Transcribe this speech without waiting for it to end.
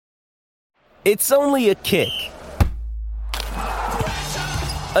It's only a kick,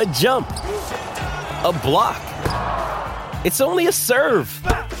 a jump, a block. It's only a serve.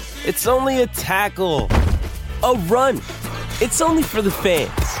 It's only a tackle, a run. It's only for the fans.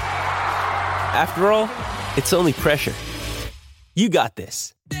 After all, it's only pressure. You got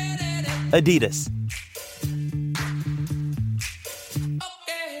this. Adidas.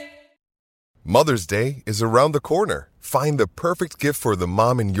 Mother's Day is around the corner. Find the perfect gift for the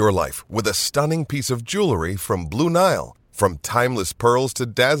mom in your life with a stunning piece of jewelry from Blue Nile. From timeless pearls to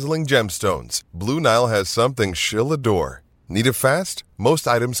dazzling gemstones, Blue Nile has something she'll adore. Need it fast? Most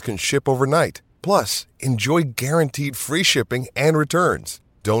items can ship overnight. Plus, enjoy guaranteed free shipping and returns.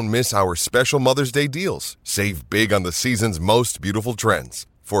 Don't miss our special Mother's Day deals. Save big on the season's most beautiful trends.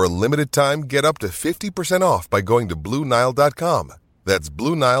 For a limited time, get up to 50% off by going to BlueNile.com. That's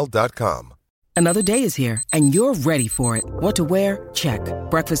BlueNile.com. Another day is here, and you're ready for it. What to wear? Check.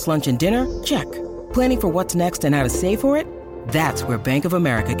 Breakfast, lunch, and dinner? Check. Planning for what's next and how to save for it? That's where Bank of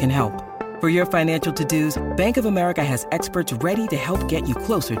America can help. For your financial to-dos, Bank of America has experts ready to help get you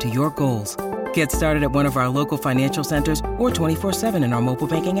closer to your goals. Get started at one of our local financial centers or 24/7 in our mobile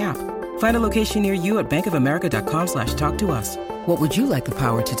banking app. Find a location near you at bankofamerica.com/talktous. What would you like the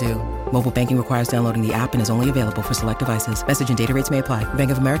power to do? Mobile banking requires downloading the app and is only available for select devices. Message and data rates may apply.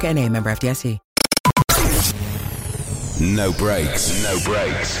 Bank of America N.A., member FDIC. No breaks. No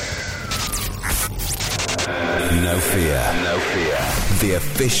breaks. No fear. No fear. The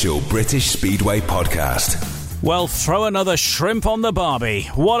official British Speedway podcast. Well, throw another shrimp on the barbie.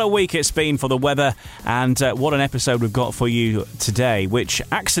 What a week it's been for the weather, and what an episode we've got for you today, which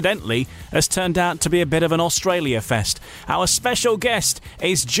accidentally has turned out to be a bit of an Australia fest. Our special guest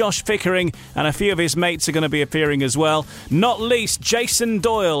is Josh Pickering, and a few of his mates are going to be appearing as well. Not least Jason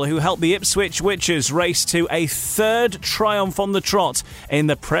Doyle, who helped the Ipswich Witches race to a third triumph on the trot in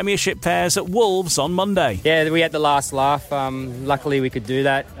the Premiership Pairs at Wolves on Monday. Yeah, we had the last laugh. Luckily we could do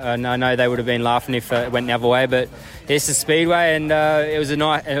that. I know they would have been laughing if it went the other way, but it's the Speedway, and it was a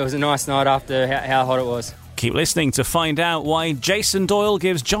nice night after how hot it was. Keep listening to find out why Jason Doyle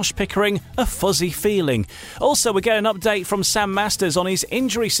gives Josh Pickering a fuzzy feeling. Also, we get an update from Sam Masters on his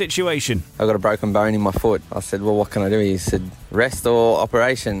injury situation. I got a broken bone in my foot. I said, well, what can I do? He said, rest or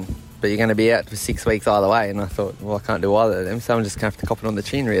operation, but you're going to be out for 6 weeks either way. And I thought, well, I can't do either of them, so I'm just going to have to cop it on the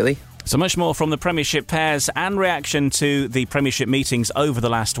chin, really. So much more from the Premiership Pairs and reaction to the Premiership meetings over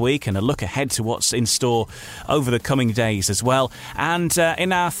the last week, and a look ahead to what's in store over the coming days as well. And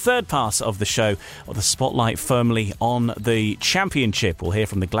in our third part of the show, the spotlight firmly on the Championship. We'll hear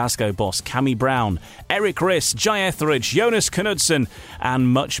from the Glasgow boss, Cammy Brown, Eric Riss, Jai Etheridge, Jonas Knudsen, and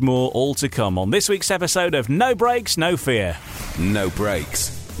much more all to come on this week's episode of No Breaks, No Fear. No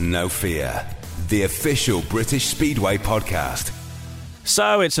breaks, no fear. The official British Speedway podcast.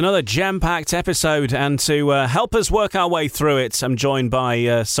 So it's another jam-packed episode, and to help us work our way through it, I'm joined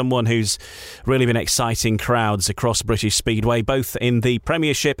by someone who's really been exciting crowds across British Speedway, both in the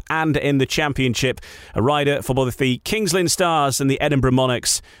Premiership and in the Championship. A rider for both the Kings Lynn Stars and the Edinburgh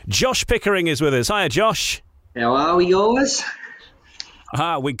Monarchs. Josh Pickering is with us. Hiya, Josh. How are we, guys?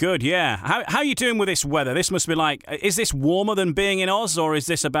 We're good, yeah. How are you doing with this weather? This must be like, is this warmer than being in Oz, or is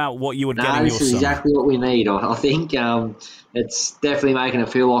this about what you would get in your this is summer? exactly what we need. I think it's definitely making it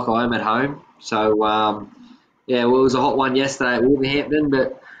feel like I'm at home. So, it was a hot one yesterday at Wolverhampton,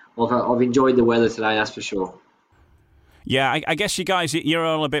 but I've enjoyed the weather today, that's for sure. Yeah, I guess you guys, you're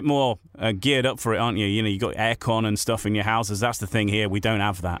all a bit more geared up for it, aren't you? You know, you got aircon and stuff in your houses. That's the thing here. We don't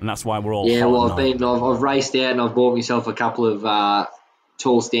have that, and that's why we're all hot. I've raced out and I've bought myself a couple of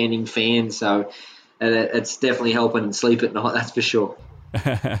tall standing fans, so it's definitely helping sleep at night, that's for sure.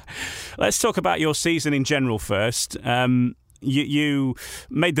 Let's talk about your season in general first. You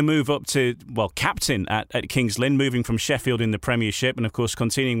made the move up to, captain at Kings Lynn, moving from Sheffield in the Premiership, and of course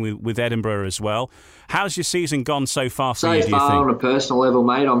continuing with Edinburgh as well. How's your season gone so far for you, do you think? So far, on a personal level,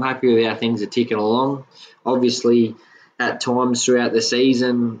 mate, I'm happy with how things are ticking along. Obviously, at times throughout the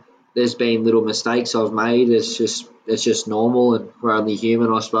season, there's been little mistakes I've made. It's just normal, and we're only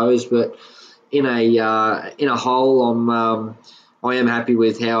human, I suppose. But in a whole, I am happy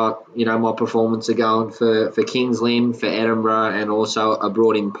with how my performance are going for Kings Lynn, for Edinburgh, and also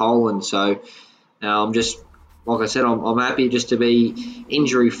abroad in Poland. So I'm just, like I said, I'm happy just to be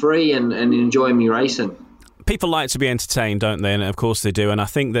injury free and enjoying me racing. People like to be entertained, don't they? And of course they do. And I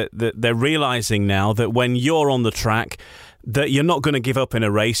think that they're realising now that when you're on the track, that you're not going to give up in a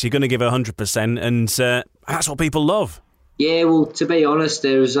race. You're going to give 100%, and that's what people love. Yeah, well, to be honest,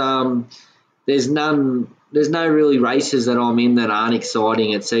 there's no really races that I'm in that aren't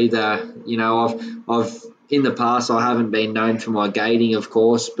exciting. It's either, I've in the past, I haven't been known for my gating, of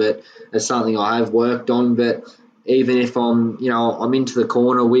course, but it's something I have worked on. But even if I'm into the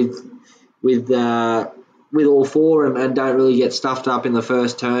corner with all four and don't really get stuffed up in the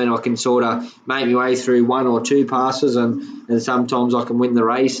first turn, I can sort of make my way through one or two passes, and sometimes I can win the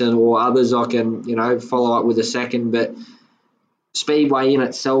race, or others I can follow up with a second. But Speedway in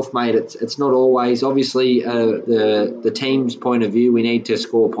itself, mate, it's not always, obviously, the team's point of view, we need to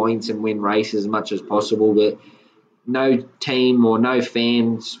score points and win races as much as possible, but no team or no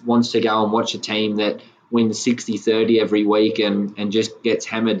fans wants to go and watch a team that wins 60-30 every week and just gets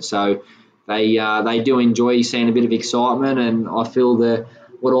hammered. So they do enjoy seeing a bit of excitement, and I feel that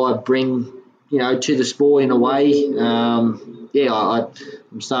what I bring to the sport in a way, I'm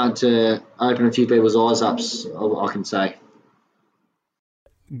starting to open a few people's eyes up, I can say.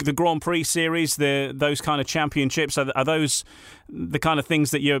 The Grand Prix series, those kind of championships, are those the kind of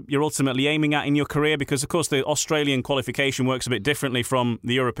things that you're ultimately aiming at in your career? Because, of course, the Australian qualification works a bit differently from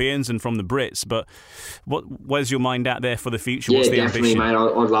the Europeans and from the Brits, but where's your mind at there for the future? What's the definitely, ambition? mate.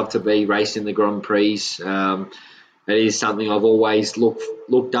 I'd love to be racing the Grand Prix. It is something I've always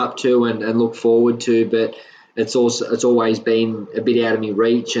looked up to and looked forward to, but it's always been a bit out of my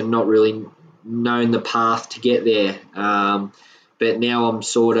reach and not really known the path to get there. But now I'm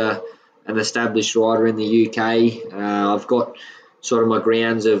sort of an established rider in the UK. I've got sort of my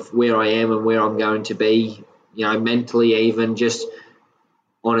grounds of where I am and where I'm going to be, mentally, even just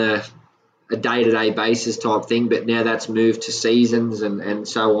on a day-to-day basis type thing. But now that's moved to seasons and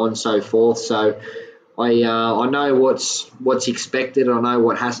so on and so forth. So I know what's expected. I know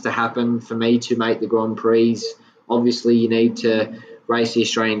what has to happen for me to make the Grand Prix. Obviously, you need to race the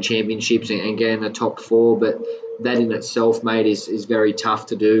Australian Championships and get in the top four, but that in itself, mate, is very tough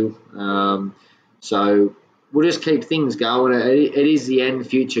to do. So we'll just keep things going. It is the end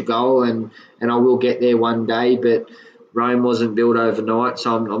future goal, and I will get there one day, but Rome wasn't built overnight,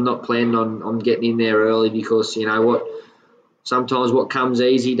 so I'm not planning on getting in there early, because you know what, sometimes what comes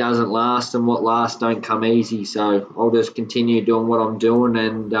easy doesn't last, and what lasts don't come easy. So I'll just continue doing what I'm doing,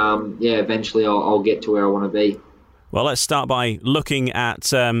 and eventually I'll get to where I want to be. Well, let's start by looking at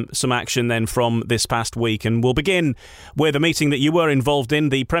some action then from this past week, and we'll begin with a meeting that you were involved in,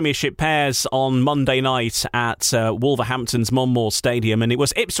 the Premiership Pairs on Monday night at Wolverhampton's Monmore Stadium, and it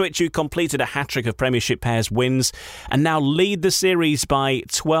was Ipswich who completed a hat-trick of Premiership Pairs wins and now lead the series by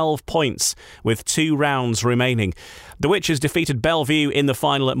 12 points with 2 rounds remaining. The Witches defeated Bellevue in the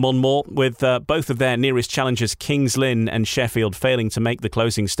final at Monmore, with both of their nearest challengers, Kings Lynn and Sheffield, failing to make the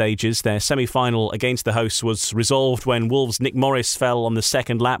closing stages. Their semi-final against the hosts was resolved when Wolves' Nick Morris fell on the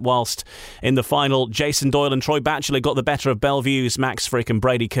second lap, whilst in the final, Jason Doyle and Troy Batchelor got the better of Bellevue's Max Frick and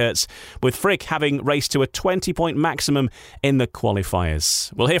Brady Kurtz, with Frick having raced to a 20-point maximum in the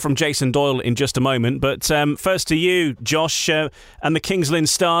qualifiers. We'll hear from Jason Doyle in just a moment, but first to you, Josh, and the Kings Lynn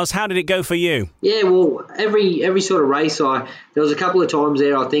Stars. How did it go for you? Yeah, well, every sort of race, there was a couple of times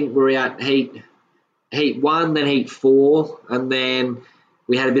there, I think we were at heat 1, then heat 4, and then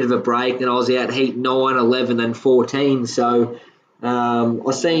we had a bit of a break, then I was out heat 9, 11 and 14. So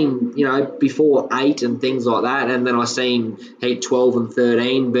I seen, before 8 and things like that, and then I seen heat 12 and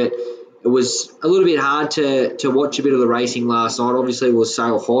 13, but it was a little bit hard to watch a bit of the racing last night. Obviously it was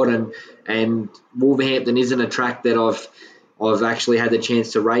so hot, and Wolverhampton isn't a track that I've actually had the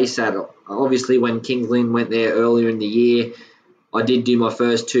chance to race at. Obviously, when Kings Lynn went there earlier in the year, I did do my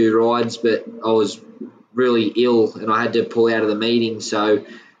first 2 rides, but I was really ill and I had to pull out of the meeting. So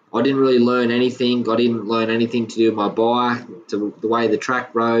I didn't really learn anything. I didn't learn anything to do with my bike, to the way the track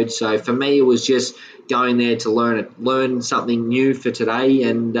rode. So for me, it was just going there to learn something new for today.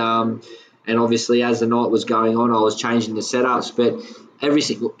 And obviously, as the night was going on, I was changing the setups. But every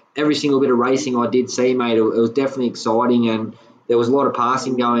single bit of racing I did see, mate, it was definitely exciting, and there was a lot of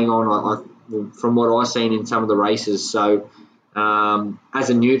passing going on from what I've seen in some of the races. So as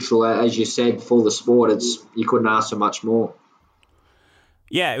a neutral, as you said, for the sport, you couldn't ask for much more.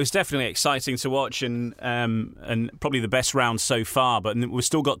 Yeah, it was definitely exciting to watch, and probably the best round so far. But we've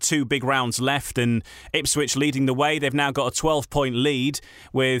still got 2 big rounds left, and Ipswich leading the way. They've now got a 12-point lead,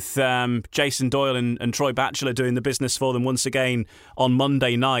 with Jason Doyle and Troy Batchelor doing the business for them once again on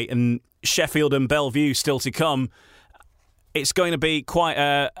Monday night, and Sheffield and Bellevue still to come. It's going to be quite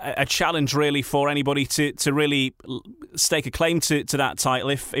a challenge, really, for anybody to really stake a claim to that title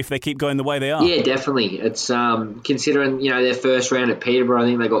if they keep going the way they are. Yeah, definitely. It's considering their first round at Peterborough, I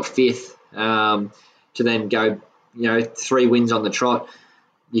think they got 5th, to then go 3 wins on the trot.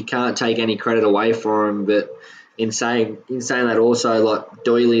 You can't take any credit away for them. But in saying that, also, like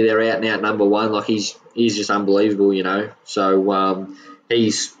Doyle, they're out and out number 1. Like he's just unbelievable, So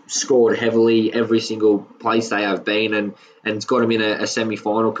he's scored heavily every single place they have been, and it's got him in a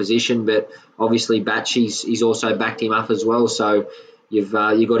semi-final position. But obviously, Batch, he's also backed him up as well. So you've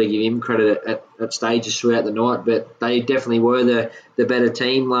got to give him credit at stages throughout the night. But they definitely were the better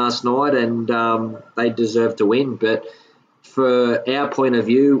team last night, and they deserve to win. But for our point of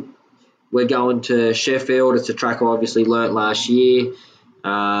view, we're going to Sheffield. It's a track I obviously learnt last year.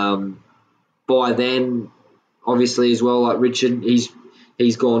 By then, obviously as well, like Richard,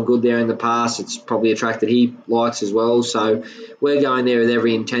 he's gone good there in the past. It's probably a track that he likes as well. So we're going there with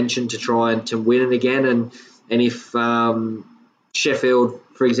every intention to try and to win it again. And if Sheffield,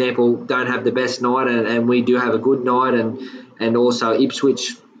 for example, don't have the best night and we do have a good night, and also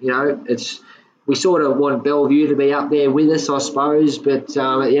Ipswich, we sort of want Bellevue to be up there with us, I suppose. But at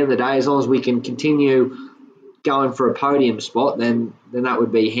the end of the day, as long as we can continue going for a podium spot, then that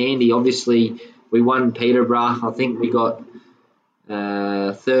would be handy. Obviously, we won Peterborough. I think we got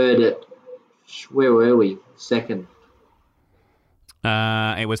third at, where were we? Second.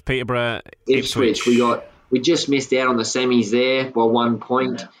 It was Peterborough, Ipswich. We just missed out on the semis there by 1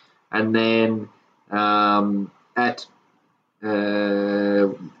 point, and then at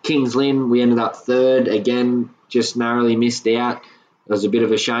Kings Lynn we ended up third again, just narrowly missed out. It was a bit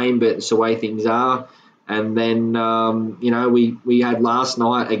of a shame, but it's the way things are. And then, we had last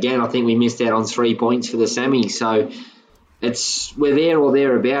night, again, I think we missed out on 3 points for the semi. So we're there or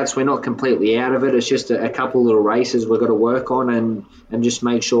thereabouts. We're not completely out of it. It's just a couple little races we've got to work on and just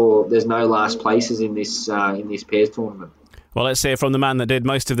make sure there's no last places in this pairs tournament. Well, let's hear from the man that did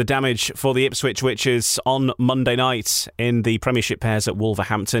most of the damage for the Ipswich Witches on Monday night in the Premiership pairs at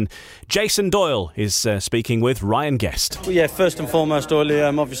Wolverhampton. Jason Doyle is speaking with Ryan Guest. Well, yeah, first and foremost,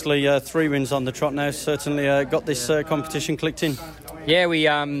 Doyle, obviously 3 wins on the trot now. Certainly got this competition clicked in. Yeah, we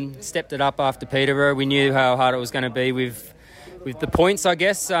stepped it up after Peterborough. We knew how hard it was going to be with the points, I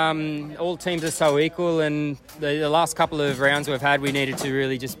guess. All teams are so equal, and the last couple of rounds we've had, we needed to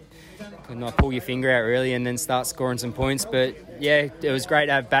really just not pull your finger out really and then start scoring some points. But yeah, it was great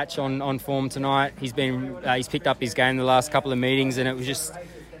to have Batch on form tonight. He's picked up his game the last couple of meetings, and it was just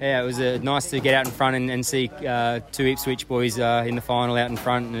it was nice to get out in front and see 2 Ipswich boys in the final out in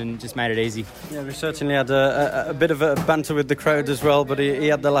front, and just made it easy. Yeah, we certainly had a bit of a banter with the crowd as well, but he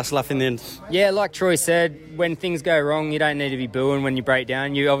had the last laugh in the end. Yeah, like Troy said, when things go wrong, you don't need to be booing when you break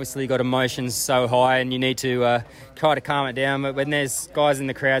down. You obviously got emotions so high, and you need to try to calm it down. But when there's guys in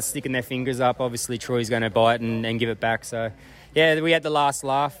the crowd sticking their fingers up, obviously Troy's going to bite and give it back. So yeah, we had the last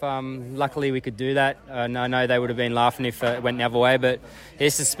laugh. Luckily, we could do that. I know they would have been laughing if it went the other way, but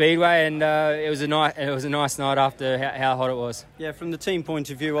it's the Speedway, and it was a nice night after how hot it was. Yeah, from the team point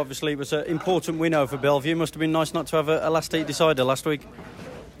of view, obviously it was an important win over Bellevue. Must have been nice not to have a last heat decider last week.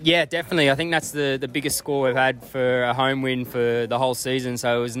 Yeah, definitely. I think that's the biggest score we've had for a home win for the whole season.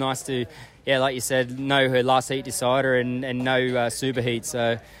 So it was nice to, like you said, know her last heat decider and no super heat.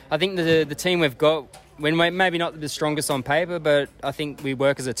 So I think the team we've got, when we're maybe not the strongest on paper, but I think we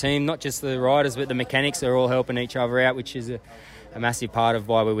work as a team, not just the riders, but the mechanics are all helping each other out, which is a massive part of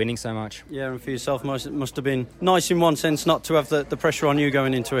why we're winning so much. Yeah, and for yourself, it must have been nice in one sense not to have the pressure on you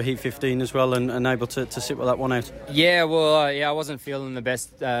going into a Heat 15 as well, and able to sit with that one out. Yeah, well, I wasn't feeling the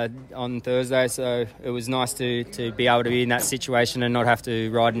best on Thursday, so it was nice to be able to be in that situation and not have to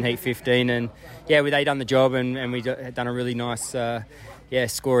ride in Heat 15. And yeah, they done the job, and we done a really nice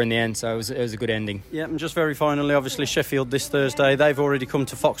score in the end, so it was a good ending. Yeah, and just very finally, obviously Sheffield this Thursday, they've already come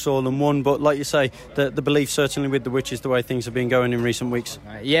to Foxhall and won, but like you say, the belief certainly with the Witches, the way things have been going in recent weeks.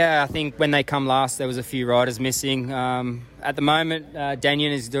 Yeah, I think when they come last, there was a few riders missing. At the moment,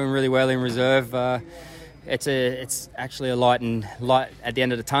 Danyon is doing really well in reserve. It's actually a light at the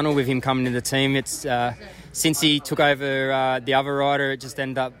end of the tunnel with him coming into the team. It's since he took over the other rider, it just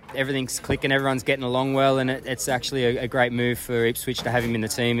ended up everything's clicking, everyone's getting along well, and it's actually a great move for Ipswich to have him in the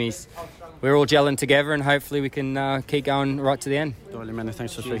team. We're all gelling together, and hopefully we can keep going right to the end. Doyle, many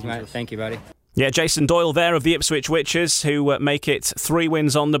thanks for speaking to us. Thank you, buddy. Yeah, Jason Doyle there of the Ipswich Witches, who make it 3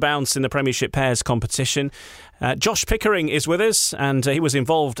 wins on the bounce in the Premiership pairs competition. Josh Pickering is with us, and he was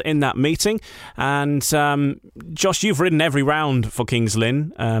involved in that meeting. And Josh, you've ridden every round for Kings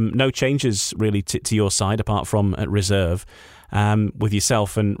Lynn. No changes really to your side apart from at reserve, with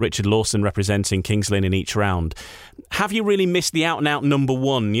yourself and Richard Lawson representing Kings Lynn in each round. Have you really missed the out-and-out number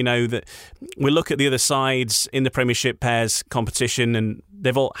one? You know, that we look at the other sides in the Premiership pairs competition, and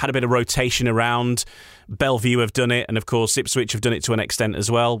they've all had a bit of rotation around. Bellevue have done it, and of course Ipswich have done it to an extent as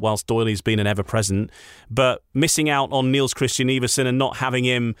well, whilst Doyley's been an ever-present. But missing out on Niels Christian Everson and not having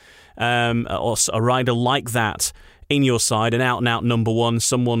him, or a rider like that, in your side, an out-and-out number one,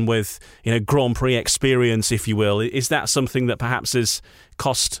 someone with Grand Prix experience, if you will. Is that something that perhaps has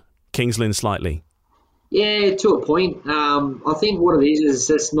cost Kings Lynn slightly? Yeah, to a point. I think what it is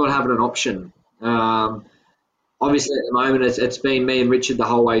just not having an option. Obviously, at the moment, it's been me and Richard the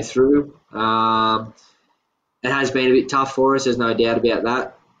whole way through. It has been a bit tough for us, there's no doubt about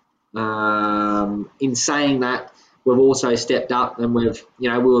that. In saying that, we've also stepped up and we were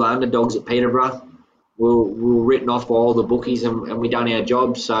the underdogs at Peterborough. We were written off by all the bookies and we done our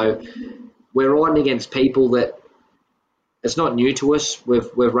job. So we're riding against people that it's not new to us. We've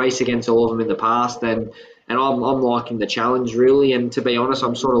raced against all of them in the past, and I'm liking the challenge really. And to be honest,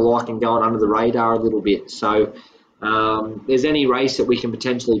 I'm sort of liking going under the radar a little bit. So there's any race that we can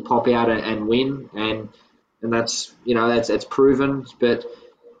potentially pop out and win, and that's that's proven. But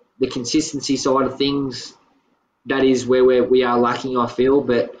the consistency side of things, that is where we are lacking, I feel.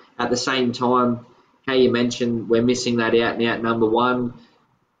 But at the same time, how you mentioned, we're missing that out and out number one.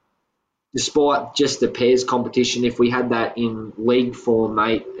 Despite just the pairs competition, if we had that in league form,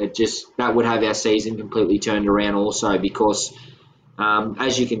 mate, that would have our season completely turned around also, because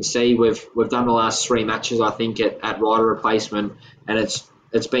as you can see, we've done the last 3 matches, I think, at rider replacement, and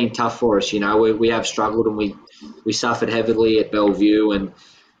it's been tough for us. We have struggled, and we suffered heavily at Bellevue, and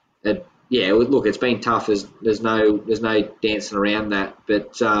look, it's been tough. There's no dancing around that.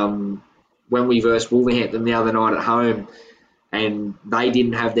 But when we versed Wolverhampton the other night at home, and they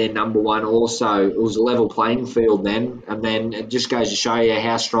didn't have their number one also, it was a level playing field then. And then it just goes to show you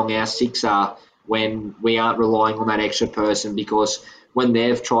how strong our 6 are when we aren't relying on that extra person, because when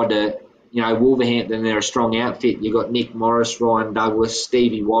they've tried to, Wolverhampton, they're a strong outfit. You've got Nick Morris, Ryan Douglas,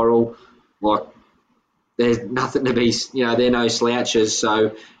 Stevie Worrell. Like, there's nothing to be, they're no slouches.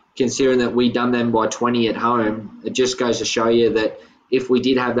 So considering that we done them by 20 at home, it just goes to show you that if we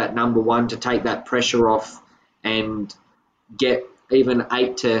did have that number one to take that pressure off and get even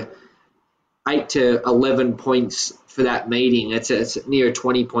 8 to 11 points for that meeting, it's near a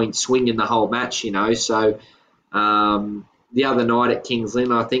 20-point swing in the whole match, So the other night at Kings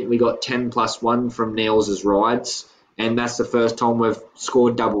Lynn, I think we got 10+1 from Niels' rides, and that's the first time we've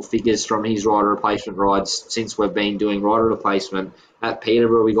scored double figures from his rider replacement rides since we've been doing rider replacement. At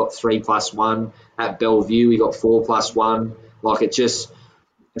Peterborough, we got 3+1. At Bellevue, we got 4+1. Like,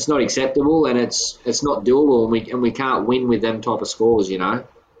 it's not acceptable, and it's not doable, and we can't win with them type of scores,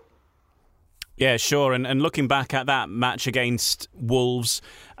 Yeah, sure. And looking back at that match against Wolves,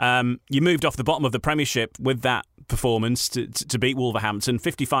 you moved off the bottom of the Premiership with that performance to beat Wolverhampton.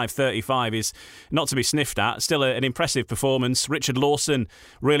 55-35 is not to be sniffed at. Still an impressive performance. Richard Lawson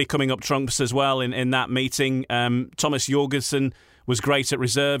really coming up trumps as well in that meeting. Thomas Jorgensen was great at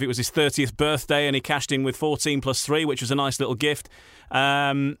reserve. It was his 30th birthday and he cashed in with 14+3, which was a nice little gift.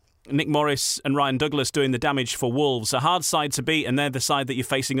 Nick Morris and Ryan Douglas doing the damage for Wolves. A hard side to beat, and they're the side that you're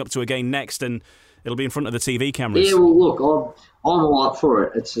facing up to again next, and it'll be in front of the TV cameras. Yeah, well, look, I'm all up for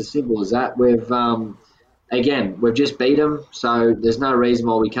it. It's as simple as that. We've just beat them, so there's no reason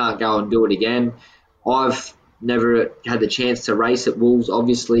why we can't go and do it again. I've never had the chance to race at Wolves,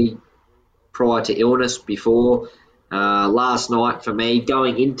 obviously, prior to illness before. Last night for me,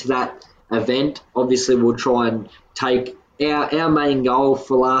 going into that event, obviously we'll try and take our main goal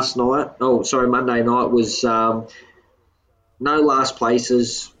for Monday night was no last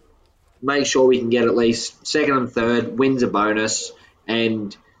places. Make sure we can get at least second and third, wins a bonus,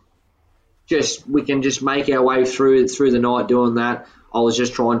 and we can just make our way through the night doing that. I was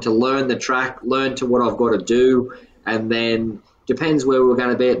just trying to learn the track, learn to what I've got to do, and then depends where we're going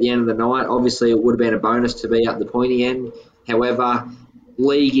to be at the end of the night. Obviously, it would have been a bonus to be at the pointy end. However,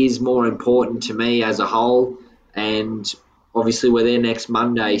 league is more important to me as a whole, and obviously we're there next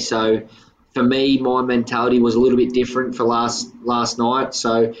Monday. So for me, my mentality was a little bit different for last night.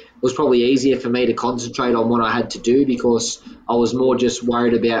 So it was probably easier for me to concentrate on what I had to do, because I was more just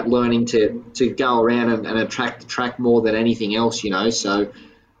worried about learning to go around and attract the track more than anything else, So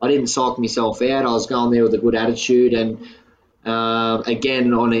I didn't psych myself out. I was going there with a good attitude, and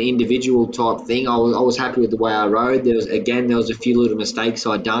again, on an individual type thing, I was happy with the way I rode. There was a few little mistakes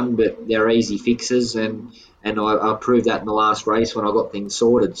I'd done, but they're easy fixes, and I proved that in the last race when I got things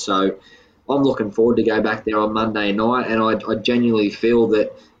sorted. So I'm looking forward to go back there on Monday night, and I genuinely feel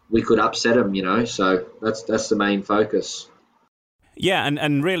that we could upset them, So that's the main focus. Yeah,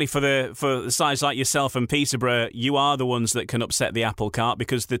 and really for the sides like yourself and Peterborough, you are the ones that can upset the apple cart,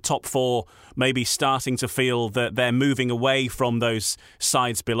 because the top 4 may be starting to feel that they're moving away from those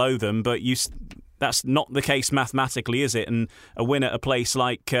sides below them, but that's not the case mathematically, is it? And a win at a place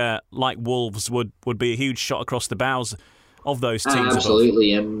like Wolves would be a huge shot across the bows those teams.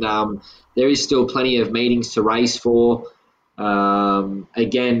 Absolutely, and there is still plenty of meetings to race for.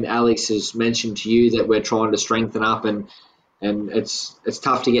 Again, Alex has mentioned to you that we're trying to strengthen up, and it's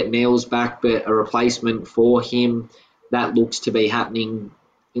tough to get Niels back, but a replacement for him, that looks to be happening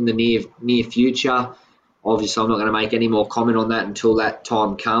in the near future. Obviously, I'm not going to make any more comment on that until that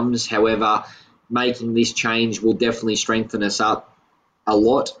time comes. However, making this change will definitely strengthen us up a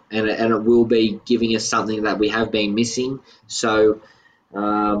lot, and it will be giving us something that we have been missing. So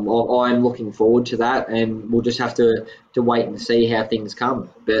I'm looking forward to that, and we'll just have to wait and see how things come.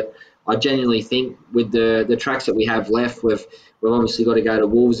 But I genuinely think with the tracks that we have left, we've obviously got to go to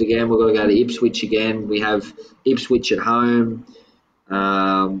Wolves again, we've got to go to Ipswich again. We have Ipswich at home.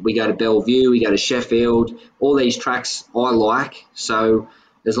 We go to Bellevue, we go to Sheffield. All these tracks I like, so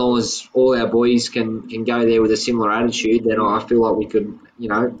as long as all our boys can go there with a similar attitude, then I feel like we could,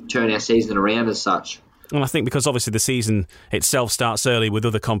 turn our season around as such. Well, I think because obviously the season itself starts early with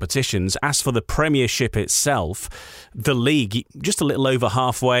other competitions. As for the Premiership itself, the league, just a little over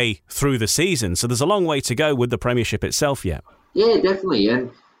halfway through the season, so there's a long way to go with the Premiership itself yet. Yeah, definitely.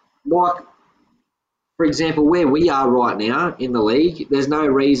 And like, for example, where we are right now in the league, there's no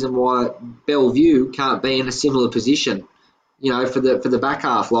reason why Bellevue can't be in a similar position. For the back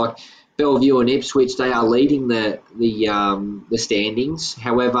half, like Bellevue and Ipswich, they are leading the standings.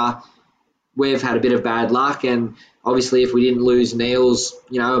 However, we've had a bit of bad luck, and obviously, if we didn't lose Niels,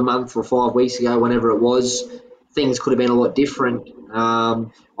 a month or 5 weeks ago, whenever it was, things could have been a lot different.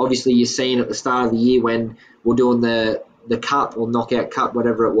 Obviously, you're seeing at the start of the year when we're doing the cup or knockout cup,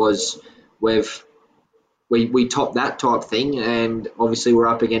 whatever it was, we topped that type thing, and obviously we're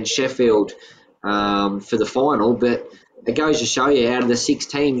up against Sheffield for the final, but it goes to show you, out of the 6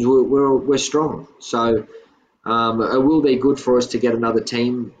 teams, we're strong. So it will be good for us to get another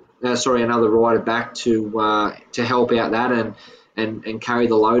rider back to help out that and carry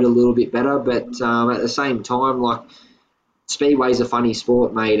the load a little bit better. But at the same time, like, Speedway's a funny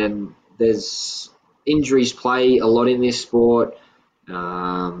sport, mate, and there's injuries play a lot in this sport.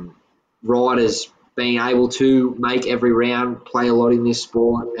 Riders being able to make every round play a lot in this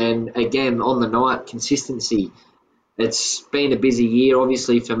sport, and again, on the night, consistency. It's been a busy year,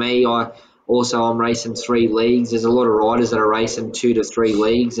 obviously, for me. I'm racing 3 leagues. There's a lot of riders that are racing 2 to 3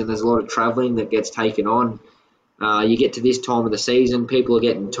 leagues, and there's a lot of travelling that gets taken on. You get to this time of the season, people are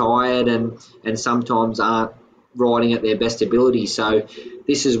getting tired and sometimes aren't riding at their best ability. So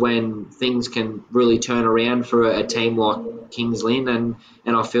this is when things can really turn around for a team like Kings Lynn, and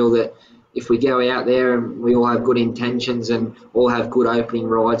I feel that if we go out there and we all have good intentions and all have good opening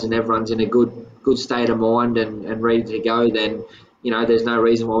rides and everyone's in a good state of mind and ready to go, then there's no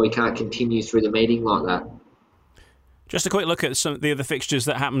reason why we can't continue through the meeting like that. Just a quick look at some of the other fixtures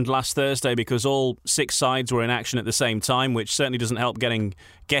that happened last Thursday, because all 6 sides were in action at the same time, which certainly doesn't help getting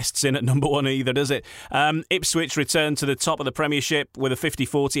guests in at number 1 either, does it? Ipswich returned to the top of the Premiership with a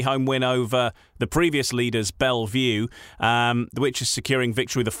 50-40 home win over the previous leaders, Bellevue, which is securing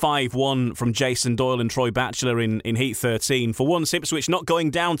victory, the 5-1 from Jason Doyle and Troy Batchelor in Heat 13. For once, Ipswich not going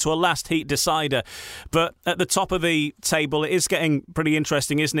down to a last heat decider. But at the top of the table, it is getting pretty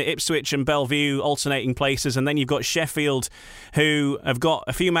interesting, isn't it? Ipswich and Bellevue alternating places, and then you've got Sheffield, who have got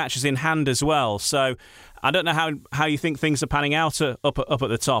a few matches in hand as well. So I don't know how you think things are panning out up at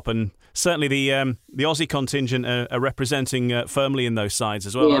the top, and certainly the Aussie contingent are representing firmly in those sides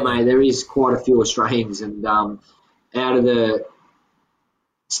as well. Yeah, mate, there is quite a few Australians, and out of the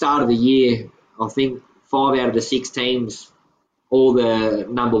start of the year, I think 5 out of the 6 teams, all the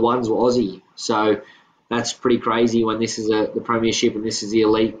number 1s were Aussie. So that's pretty crazy when this is the Premiership and this is the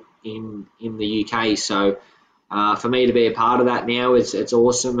elite in the UK. So for me to be a part of that now, it's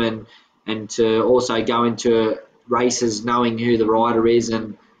awesome, and to also go into races knowing who the rider is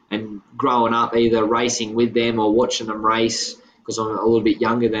and growing up either racing with them or watching them race, because I'm a little bit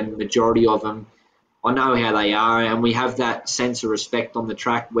younger than the majority of them. I know how they are, and we have that sense of respect on the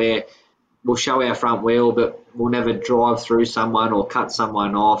track where we'll show our front wheel, but we'll never drive through someone or cut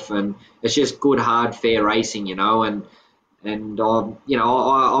someone off, and it's just good, hard, fair racing, and I'm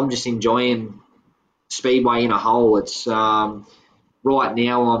just enjoying Speedway in a whole. It's right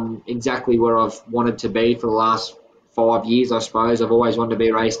now I'm exactly where I've wanted to be for the last 5 years, I suppose. I've always wanted to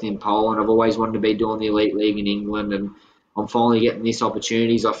be racing in Poland. I've always wanted to be doing the Elite League in England, and I'm finally getting these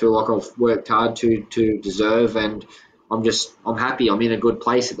opportunities. I feel like I've worked hard to deserve, and I'm happy. I'm in a good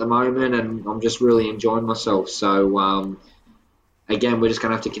place at the moment, and I'm just really enjoying myself. So again, we're just going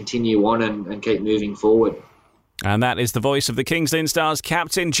to have to continue on and keep moving forward. And that is the voice of the King's Lynn Stars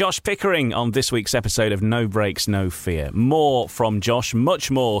captain, Josh Pickering, on this week's episode of No Breaks, No Fear. More from Josh,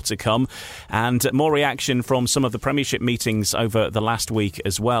 much more to come, and more reaction from some of the Premiership meetings over the last week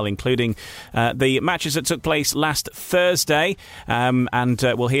as well, including the matches that took place last Thursday. And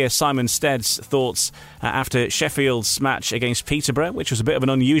we'll hear Simon Stead's thoughts after Sheffield's match against Peterborough, which was a bit of an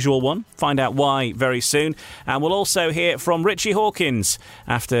unusual one. Find out why very soon. And we'll also hear from Richie Hawkins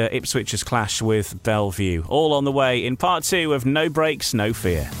after Ipswich's clash with Bellevue. All on the way in part 2 of No Breaks, No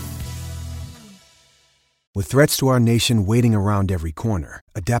Fear. With threats to our nation waiting around every corner,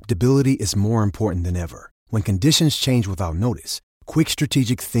 adaptability is more important than ever. When conditions change without notice, quick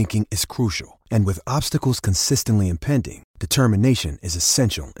strategic thinking is crucial. And with obstacles consistently impending, determination is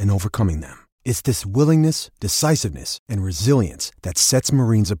essential in overcoming them. It's this willingness, decisiveness, and resilience that sets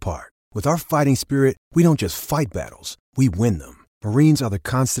Marines apart. With our fighting spirit, we don't just fight battles, we win them. Marines are the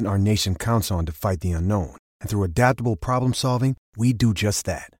constant our nation counts on to fight the unknown. And through adaptable problem solving, we do just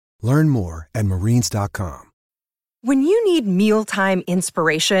that. Learn more at Marines.com. When you need mealtime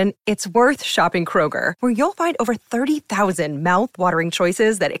inspiration, it's worth shopping Kroger, where you'll find over 30,000 mouth-watering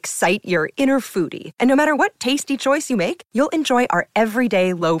choices that excite your inner foodie. And no matter what tasty choice you make, you'll enjoy our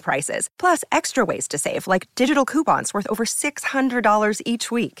everyday low prices, plus extra ways to save, like digital coupons worth over $600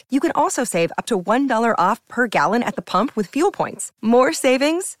 each week. You can also save up to $1 off per gallon at the pump with fuel points. More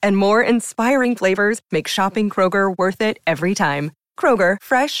savings and more inspiring flavors make shopping Kroger worth it every time. Kroger,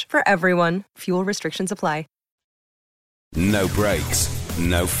 fresh for everyone. Fuel restrictions apply. No Breaks,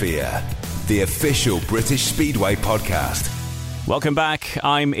 No Fear. The official British Speedway podcast. Welcome back.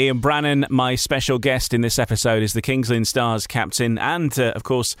 I'm Ian Brannan. My special guest in this episode is the King's Lynn Stars captain and, of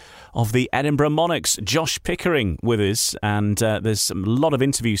course, of the Edinburgh Monarchs, Josh Pickering, with us. And there's a lot of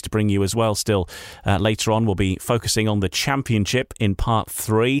interviews to bring you as well still. Later on, we'll be focusing on the championship in part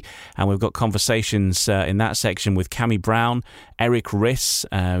 3. And we've got conversations in that section with Cammy Brown, Eric Riss,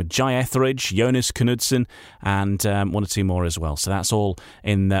 Jai Etheridge, Jonas Knudsen, and one or two more as well. So that's all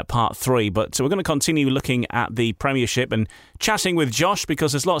in part 3. But we're going to continue looking at the Premiership and chatting with Josh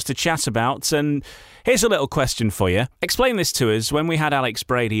because there's lots to chat about. And here's a little question for you. Explain this to us. When we had Alex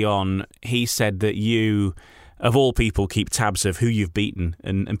Brady on, he said that you, of all people, keep tabs of who you've beaten,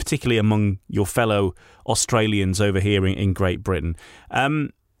 and particularly among your fellow Australians over here in Great Britain.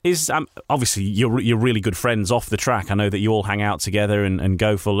 Obviously you're really good friends off the track. I know that you all hang out together and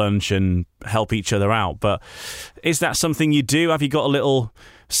go for lunch and help each other out, but is that something you do? Have you got a little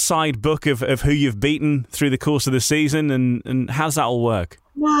side book of who you've beaten through the course of the season, and how's that all work?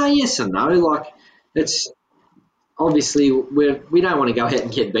 No, yes and no. Like, it's obviously we don't want to go out and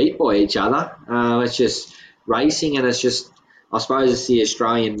get beat by each other. It's just racing, and it's just, I suppose it's the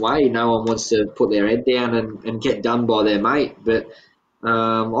Australian way. No one wants to put their head down and get done by their mate, but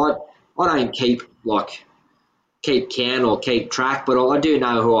I don't keep count or keep track, but I do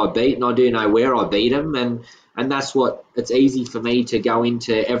know who I beat, and I do know where I beat them, and that's what it's easy for me to go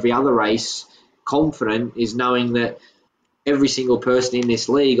into every other race confident, is knowing that every single person in this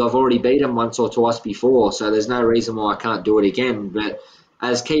league, I've already beat them once or twice before, so there's no reason why I can't do it again. But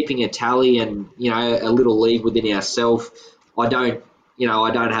as keeping a tally and, a little league within ourselves, I don't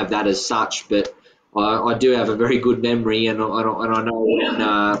have that as such, but I do have a very good memory, and I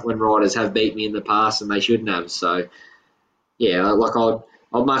know when riders have beat me in the past and they shouldn't have. So, yeah,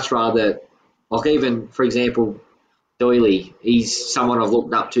 I'd much rather, even, for example, Doyle, he's someone I've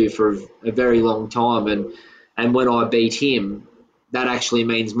looked up to for a very long time, and when I beat him, that actually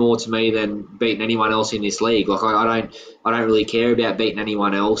means more to me than beating anyone else in this league. I don't really care about beating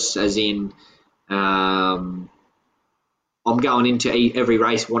anyone else, as in, I'm going into every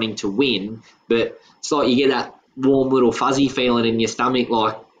race wanting to win, but it's like you get that warm little fuzzy feeling in your stomach,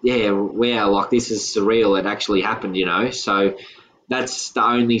 like, yeah, wow, like this is surreal. It actually happened, So that's the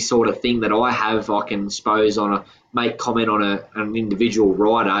only sort of thing that I have. I can suppose make comment on an individual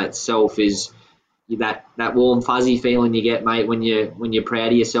rider itself, is that warm fuzzy feeling you get, mate, when you're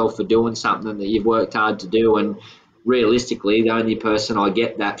proud of yourself for doing something that you've worked hard to do. And realistically, the only person I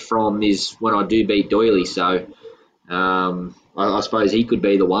get that from is when I do beat Doyle. So I suppose he could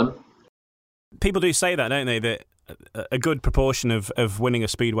be the one. People do say that, don't they? That a good proportion of winning a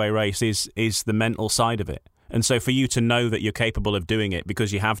speedway race is the mental side of it. And so for you to know that you're capable of doing it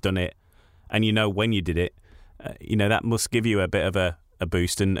because you have done it, and you know when you did it, that must give you a bit of a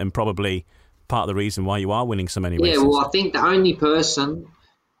boost, and probably part of the reason why you are winning so many races. Yeah, well, I think the only person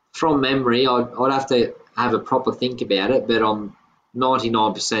from memory, I'd have to have a proper think about it, but I'm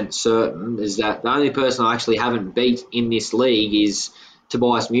 99% certain is that the only person I actually haven't beat in this league is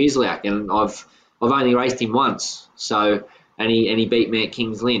Tobias Muslak, and I've only raced him once. So and he beat me at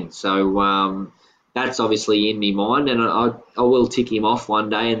King's Lynn. So that's obviously in my mind, and I will tick him off one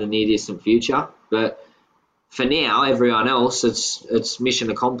day in the near distant future. But for now, everyone else, it's mission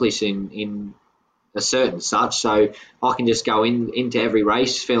accomplished in a certain such. So I can just go into every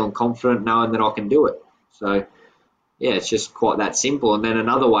race feeling confident, knowing that I can do it. So yeah, it's just quite that simple. And then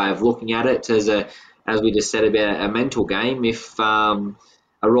another way of looking at it as we just said about a mental game, if a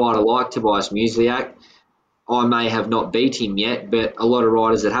rider like Tobias Muesliak, I may have not beat him yet, but a lot of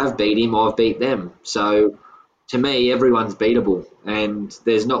riders that have beat him, I've beat them. So to me, everyone's beatable, and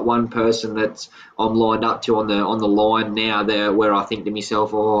there's not one person that I'm lined up to on the line now there where I think to myself,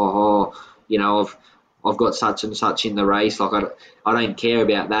 I've got such and such in the race. Like I don't care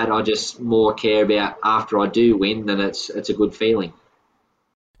about that. I just more care about after I do win, then it's a good feeling.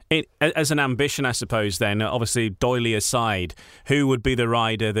 As an ambition, I suppose, then, obviously, Doyle aside, who would be the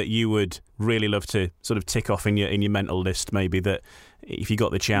rider that you would really love to sort of tick off in your mental list, maybe, that if you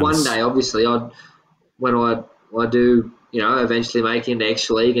got the chance? One day, obviously, when I do, eventually make it into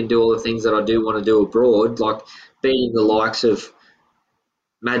extra league and do all the things that I do want to do abroad, like beating the likes of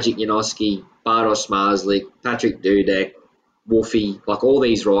Magic Janoski, Bartosz Marslik, Patrick Dudek, Wolfie, like all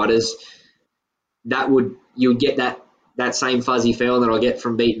these riders, you would get that same fuzzy feeling that I get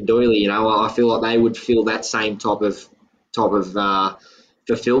from beating Doyle. I feel like they would feel that same type of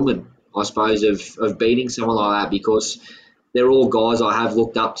fulfillment, I suppose, of beating someone like that, because they're all guys I have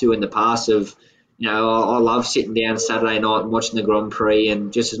looked up to in the past. I love sitting down Saturday night and watching the Grand Prix,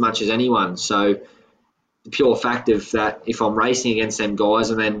 and just as much as anyone. So the pure fact of that, if I'm racing against them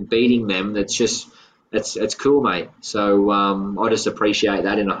guys and then beating them, it's cool, mate. So I just appreciate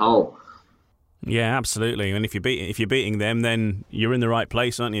that in a whole. Yeah, absolutely. And if you're beating them, then you're in the right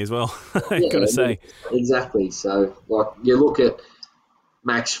place, aren't you, as well? I've got to say. Exactly. So, like, you look at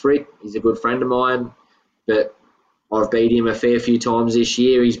Max Frick, he's a good friend of mine, but I've beat him a fair few times this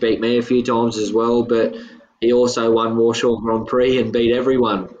year. He's beat me a few times as well, but he also won Warshaw Grand Prix and beat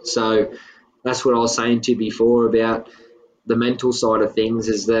everyone. So that's what I was saying to you before about the mental side of things,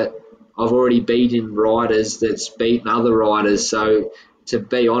 is that I've already beaten riders that's beaten other riders. So to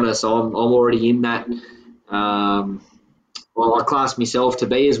be honest, I'm already in that. I class myself to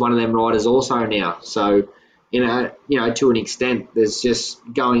be as one of them riders also now. So, to an extent, there's just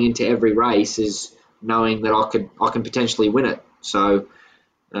going into every race is knowing that I can potentially win it. So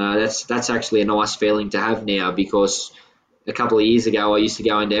that's actually a nice feeling to have now, because a couple of years ago I used to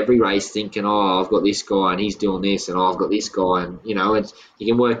go into every race thinking, I've got this guy and he's doing this, and I've got this guy, and you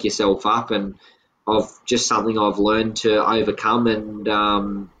can work yourself up, and just something I've learned to overcome. And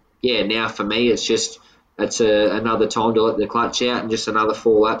now for me it's another time to let the clutch out and just another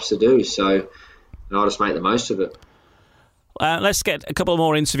 4 laps to do. So I'll just make the most of it. Let's get a couple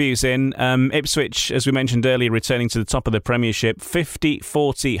more interviews in. Ipswich, as we mentioned earlier, returning to the top of the Premiership,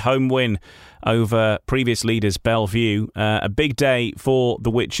 50-40 home win over previous leaders Bellevue. A big day for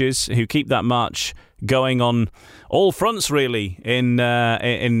the Witches, who keep that march going on all fronts, really, in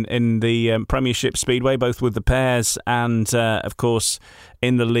the Premiership Speedway, both with the pairs and, of course,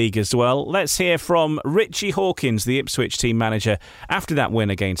 in the league as well. Let's hear from Richie Hawkins, the Ipswich team manager, after that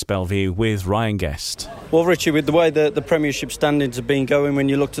win against Bellevue with Ryan Guest. Well, Richie, with the way the Premiership standings have been going, when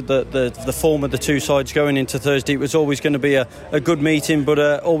you looked at the form of the two sides going into Thursday, it was always going to be a good meeting,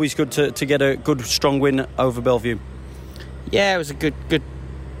 but always good to get a good, strong win over Bellevue. Yeah, it was a good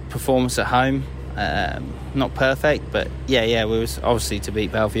performance at home. Not perfect, but we was obviously to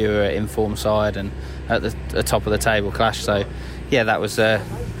beat Bellevue, an informed side and at the top of the table clash. So that was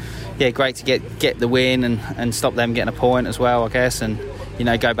great to get the win and stop them getting a point as well, I guess, and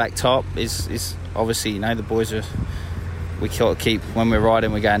go back top is obviously the boys are, we sort of keep, when we're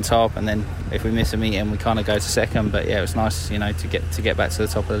riding we're going top, and then if we miss a meeting we kind of go to second. But it was nice to get back to the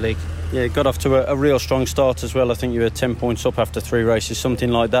top of the league. Yeah, got off to a real strong start as well. I think you were 10 points up after 3 races, something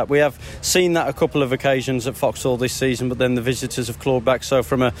like that. We have seen that a couple of occasions at Vauxhall this season, but then the visitors have clawed back. So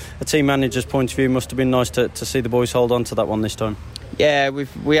from a team manager's point of view, it must have been nice to see the boys hold on to that one this time. Yeah,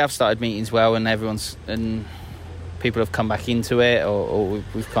 we have started meetings well, and people have come back into it, or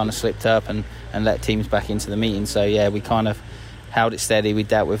we've kind of slipped up and let teams back into the meeting. So we kind of held it steady. We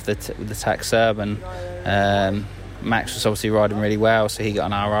dealt with the tax serb, and Max was obviously riding really well, so he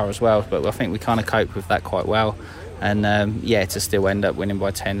got an RR as well. But I think we kind of coped with that quite well. And to still end up winning by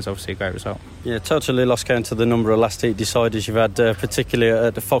 10 is obviously a great result. Yeah, totally lost count of the number of last heat deciders you've had, particularly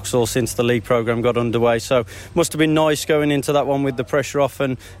at the Vauxhall since the league programme got underway. So must have been nice going into that one with the pressure off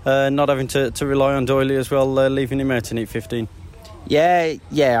and not having to rely on Doyle as well, leaving him out in heat 15. Yeah.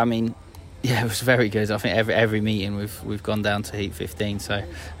 I mean, it was very good. I think every meeting we've gone down to heat 15. So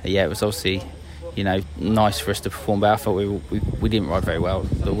it was obviously nice for us to perform better. I thought we didn't ride very well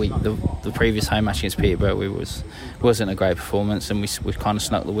the previous home match against Peterborough. Wasn't a great performance, and we kind of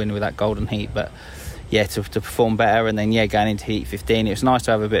snuck the win with that golden heat. But yeah, to perform better, and then going into heat 15, it was nice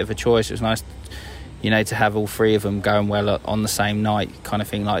to have a bit of a choice. It was nice, to have all three of them going well on the same night, kind of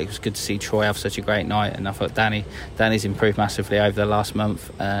thing. Like, it was good to see Troy have such a great night, and I thought Danny's improved massively over the last month.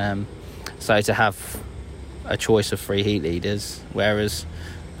 So to have a choice of three heat leaders, whereas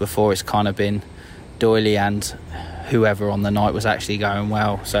before it's kind of been Doyle and whoever on the night was actually going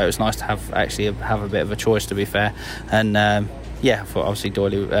well. So it was nice to have a bit of a choice, to be fair. And I thought obviously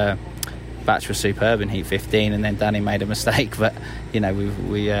Doyle Batch was superb in heat 15, and then Danny made a mistake, but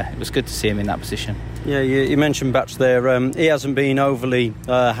it was good to see him in that position. Yeah, you mentioned Batch there. He hasn't been overly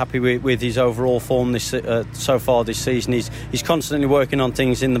happy with his overall form so far this season. He's constantly working on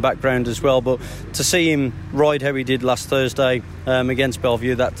things in the background as well, but to see him ride how he did last Thursday against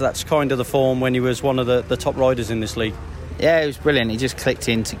Bellevue, that's kind of the form when he was one of the top riders in this league. Yeah, it was brilliant. He just clicked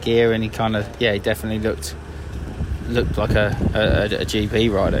into gear, and he definitely looked like a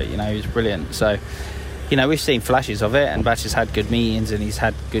GP rider. He was brilliant. So we've seen flashes of it, and Batch has had good meetings, and he's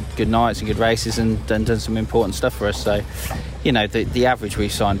had good nights and good races, and done some important stuff for us. So the average we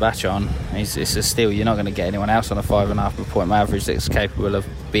signed Batch on is a steal. You're not going to get anyone else on a 5.5 point average that's capable of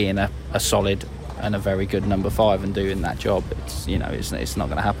being a solid and a very good number 5 and doing that job. It's not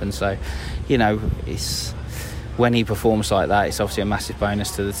going to happen. So it's when he performs like that, it's obviously a massive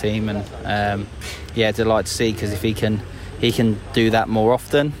bonus to the team, and delight to see, because if he can do that more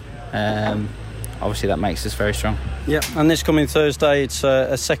often, obviously that makes us very strong. Yeah, and this coming Thursday, it's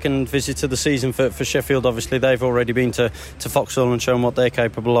a second visit of the season for Sheffield. Obviously they've already been to Foxhall and shown what they're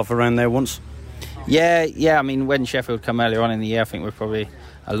capable of around there once. Yeah, I mean, when Sheffield come earlier on in the year, I think we're probably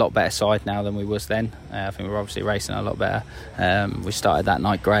a lot better side now than we was then. I think we're obviously racing a lot better. We started that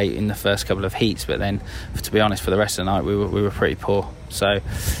night great in the first couple of heats, but then, to be honest, for the rest of the night we were pretty poor. So,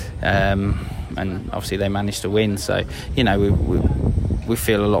 and obviously they managed to win. So, we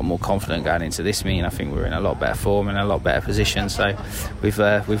feel a lot more confident going into this meeting. I think we're in a lot better form and a lot better position. So,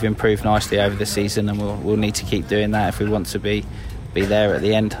 we've improved nicely over the season, and we'll need to keep doing that if we want to be there at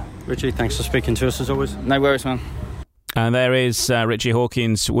the end. Richie, thanks for speaking to us as always. No worries, man. And there is Richie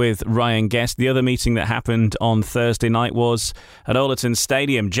Hawkins with Ryan Guest. The other meeting that happened on Thursday night was at Overton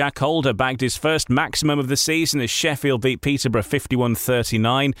Stadium. Jack Holder bagged his first maximum of the season as Sheffield beat Peterborough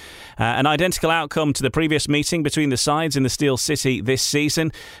 51-39. An identical outcome to the previous meeting between the sides in the Steel City this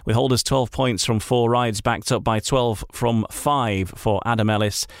season, with Holder's 12 points from 4 rides backed up by 12 from 5 for Adam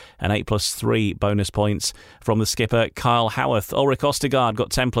Ellis and 8+3 bonus points from the skipper Kyle Howarth. Ulrich Ostergaard got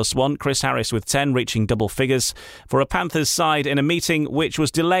 10+1, Chris Harris with 10, reaching double figures for a Panthers side in a meeting which was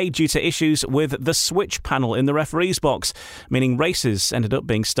delayed due to issues with the switch panel in the referee's box, meaning races ended up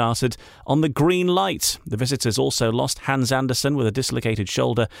being started on the green light. The visitors also lost Hans Andersen with a dislocated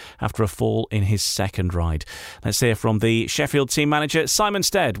shoulder after a fall in his second ride. Let's hear from the Sheffield team manager Simon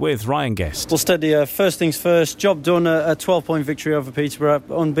Stead with Ryan Guest. Well, Stead, first things first, job done, a 12-point victory over Peterborough.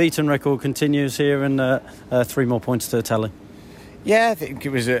 Unbeaten record continues here, and 3 more points to tally. Yeah, I think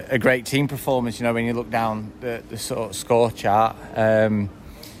it was a great team performance. When you look down the sort of score chart,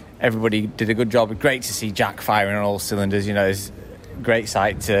 everybody did a good job. Great to see Jack firing on all cylinders. It's a great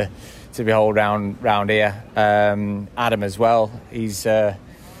sight to behold round here. Adam as well. He's made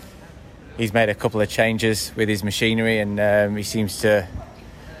a couple of changes with his machinery, and he seems to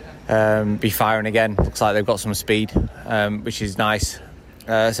be firing again. Looks like they've got some speed, which is nice.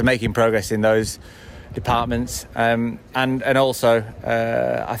 So making progress in those departments, and also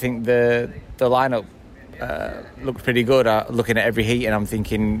I think the lineup looked pretty good. Looking at every heat, and I'm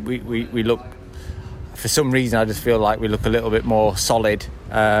thinking we look, for some reason I just feel like we look a little bit more solid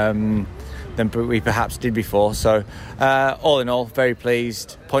than we perhaps did before. So all in all, very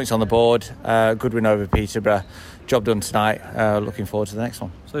pleased. Points on the board, good win over Peterborough. Job done tonight. Looking forward to the next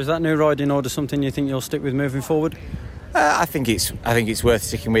one. So is that new riding order something you think you'll stick with moving forward? I think it's worth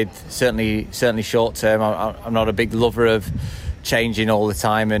sticking with. Certainly short term. I'm not a big lover of changing all the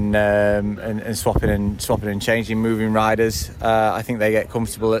time and swapping and changing, moving riders. I think they get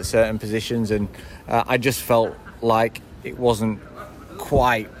comfortable at certain positions, and I just felt like it wasn't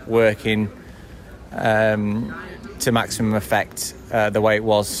quite working to maximum effect the way it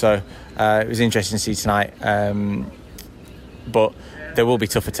was. So it was interesting to see tonight. But there will be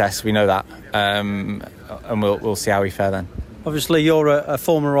tougher tests. We know that. And we'll see how we fare then. Obviously you're a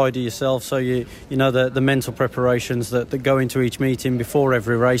former rider yourself, so you know the mental preparations that go into each meeting before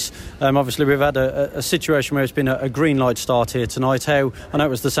every race. Obviously we've had a situation where it's been a green light start here tonight. I know it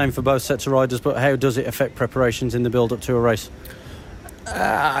was the same for both sets of riders, but how does it affect preparations in the build up to a race?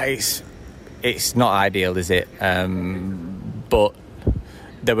 it's not ideal, is it? But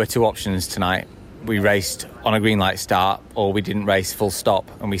there were two options tonight. We raced on a green light start, or we didn't race full stop,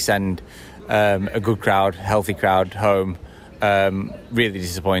 and we send a good crowd, healthy crowd home, really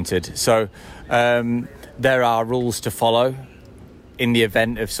disappointed. So there are rules to follow in the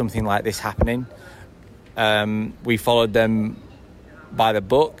event of something like this happening. We followed them by the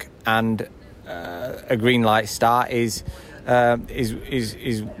book, and a green light start is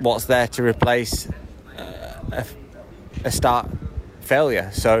what's there to replace a start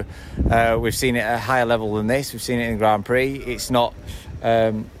failure. So we've seen it at a higher level than this. We've seen it in Grand Prix. It's not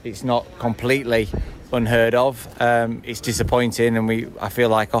completely unheard of. It's disappointing, and I feel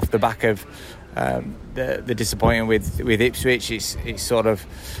like off the back of the disappointment with Ipswich, it's sort of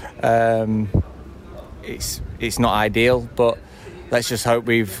it's not ideal, but let's just hope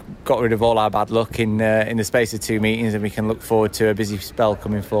we've got rid of all our bad luck in the space of 2 meetings, and we can look forward to a busy spell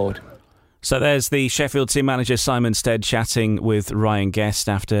coming forward. So there's the Sheffield team manager Simon Stead chatting with Ryan Guest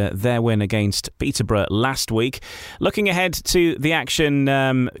after their win against Peterborough last week. Looking ahead to the action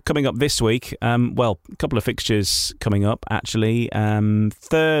coming up this week, a couple of fixtures coming up actually.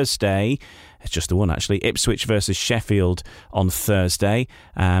 Thursday, it's just the one actually, Ipswich versus Sheffield on Thursday.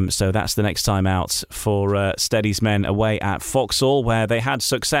 So that's the next time out for Steady's men away at Vauxhall, where they had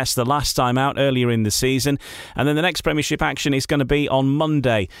success the last time out earlier in the season. And then the next Premiership action is going to be on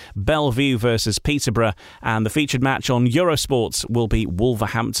Monday, Bellevue versus Peterborough. And the featured match on Eurosport will be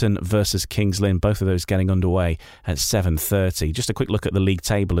Wolverhampton versus Kings Lynn. Both of those getting underway at 7:30. Just a quick look at the league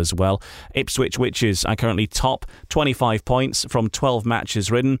table as well. Ipswich Witches are currently top, 25 points from 12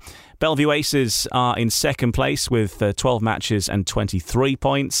 matches ridden. Bellevue Aces are in second place with 12 matches and 23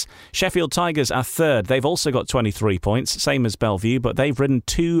 points. Sheffield Tigers are third. They've also got 23 points, same as Bellevue, but they've ridden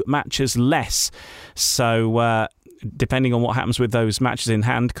 2 matches less. So depending on what happens with those matches in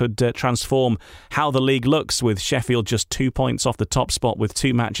hand, could transform how the league looks, with Sheffield just 2 points off the top spot with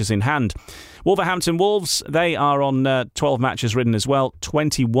 2 matches in hand. Wolverhampton Wolves, they are on 12 matches ridden as well,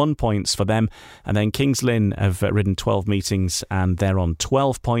 21 points for them. And then Kings Lynn have ridden 12 meetings and they're on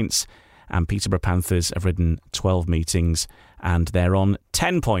 12 points. And Peterborough Panthers have ridden 12 meetings and they're on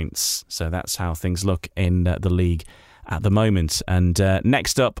 10 points. So that's how things look in the league at the moment. And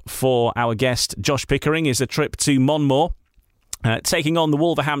next up for our guest, Josh Pickering, is a trip to Monmore, taking on the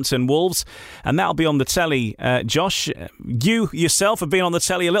Wolverhampton Wolves, and that'll be on the telly. Josh, you yourself have been on the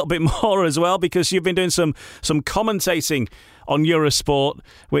telly a little bit more as well, because you've been doing some commentating on Eurosport,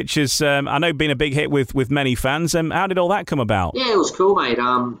 which is, I know, been a big hit with many fans. How did all that come about? Yeah, it was cool, mate.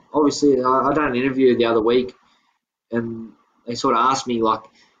 Obviously, I done an interview the other week, and they sort of asked me, like,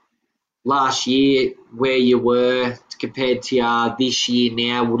 last year, where you were compared to this year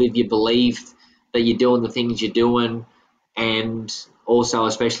now. Would have you believed that you're doing the things you're doing? And also,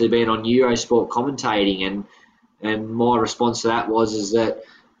 especially being on Eurosport commentating, and my response to that is that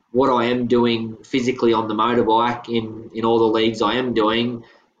what I am doing physically on the motorbike in all the leagues I am doing,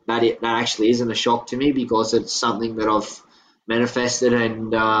 that actually isn't a shock to me, because it's something that I've manifested and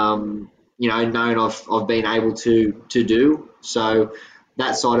known I've been able to do. So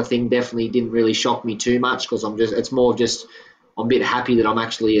that side of thing definitely didn't really shock me too much, because I'm a bit happy that I'm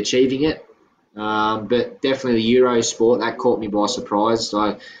actually achieving it. But definitely the Eurosport, that caught me by surprise.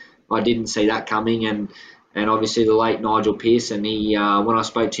 So I didn't see that coming, and obviously the late Nigel Pearson, he when I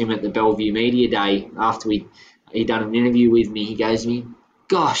spoke to him at the Bellevue Media Day after he done an interview with me, he goes to me,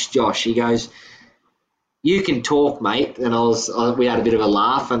 "Gosh, Josh," he goes, "you can talk, mate." And we had a bit of a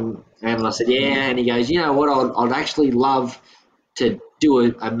laugh, and I said, "Yeah." And he goes, "You know what? I'd actually love to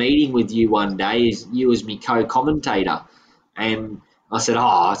do a meeting with you one day, as you as me co-commentator." And I said,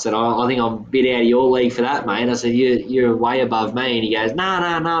 I think I'm a bit out of your league for that, mate. I said, you're way above me. And he goes,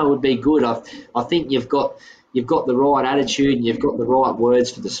 no, it would be good. I think you've got the right attitude and you've got the right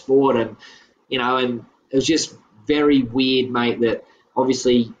words for the sport. And, and it was just very weird, mate, that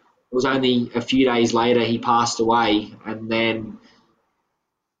obviously it was only a few days later he passed away. And then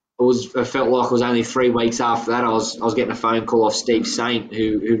it felt like it was only 3 weeks after that I was getting a phone call off Steve Saint,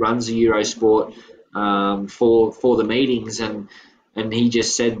 who runs the Eurosport for the meetings, and he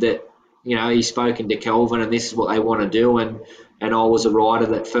just said that, he's spoken to Kelvin and this is what they want to do, and I was a rider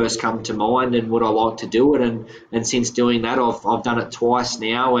that first come to mind and would I like to do it, and since doing that I've done it twice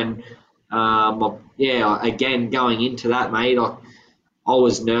now, and again going into that, mate, I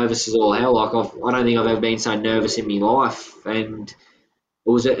was nervous as all hell. Like I don't think I've ever been so nervous in my life, and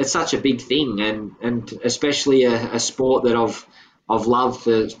it's such a big thing, and especially a sport that I've loved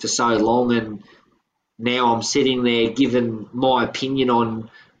for so long, and now I'm sitting there giving my opinion on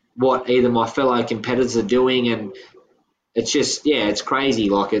what either my fellow competitors are doing, and it's just, it's crazy.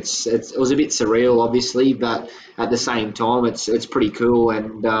 Like it was a bit surreal, obviously, but at the same time, it's pretty cool,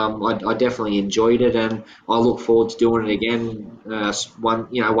 and I definitely enjoyed it, and I look forward to doing it again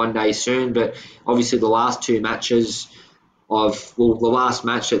one day soon. But obviously, the last two matches the last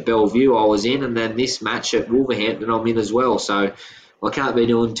match at Bellevue I was in, and then this match at Wolverhampton I'm in as well. So I can't be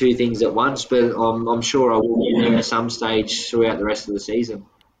doing two things at once, but I'm sure I will be there at some stage throughout the rest of the season.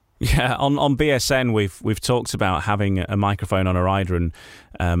 Yeah, on BSN we've talked about having a microphone on a rider,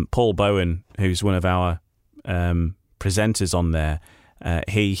 and Paul Bowen, who's one of our presenters on there,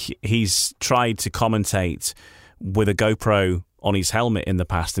 he's tried to commentate with a GoPro on his helmet in the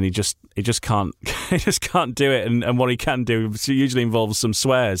past, and he just can't do it. And what he can do usually involves some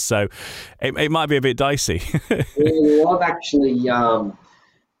swears, so it might be a bit dicey. Well, I've actually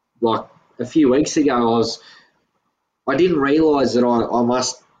like a few weeks ago, I didn't realise that I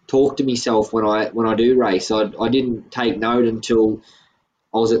must talk to myself when I do race. I didn't take note until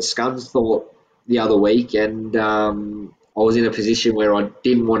I was at Scunthorpe the other week, and I was in a position where I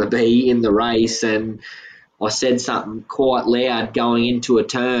didn't want to be in the race, and I said something quite loud going into a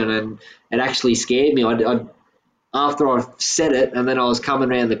turn, and it actually scared me. After I said it, and then I was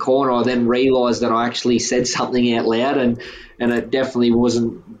coming around the corner, I then realised that I actually said something out loud, and it definitely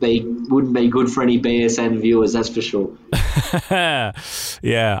wouldn't be good for any BSN viewers, that's for sure.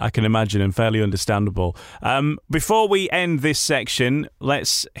 Yeah, I can imagine, and fairly understandable. Before we end this section,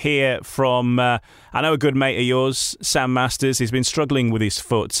 let's hear from, I know a good mate of yours, Sam Masters. He's been struggling with his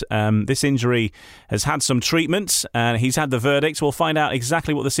foot. This injury has had some treatment, and he's had the verdict. We'll find out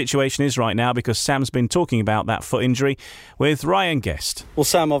exactly what the situation is right now, because Sam's been talking about that foot injury with Ryan Guest. Well,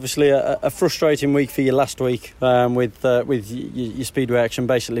 Sam, obviously a frustrating week for you last week with your speedway action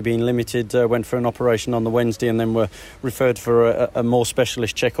basically being limited. Went for an operation on the Wednesday and then were referred for a more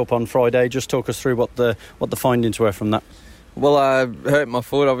specialist check-up on Friday. Just talk us through what the findings were from that. Well, I hurt my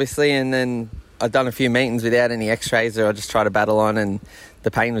foot, obviously, and then I'd done a few meetings without any x-rays, or I just tried to battle on, and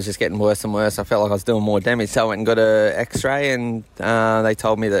the pain was just getting worse and worse. I felt like I was doing more damage, so I went and got an x-ray, and they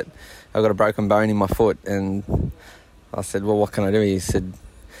told me that I got a broken bone in my foot, and I said, well, what can I do? He said,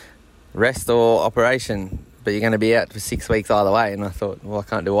 rest or operation, but you're going to be out for 6 weeks either way. And I thought, well, I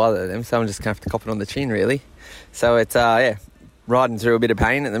can't do either of them, so I'm just going to have to cop it on the chin, really. So it's, riding through a bit of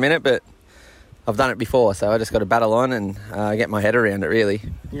pain at the minute, but I've done it before, so I just got to battle on and get my head around it, really.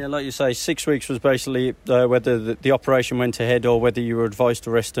 Yeah, like you say, 6 weeks was basically whether the operation went ahead or whether you were advised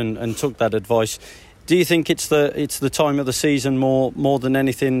to rest and took that advice. Do you think it's the time of the season more than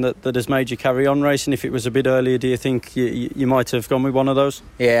anything that has made you carry on racing? If it was a bit earlier, do you think you might have gone with one of those?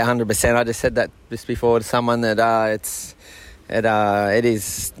 Yeah, 100%. I just said that just before to someone that it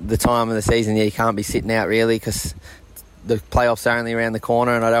is the time of the season. You can't be sitting out, really, because the playoffs are only around the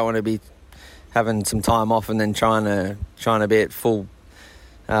corner, and I don't want to be having some time off and then trying to be at full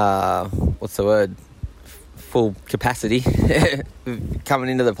full capacity coming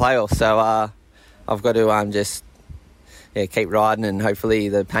into the playoffs. So I've got to keep riding, and hopefully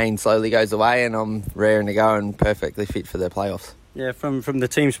the pain slowly goes away and I'm raring to go and perfectly fit for the playoffs. Yeah, from the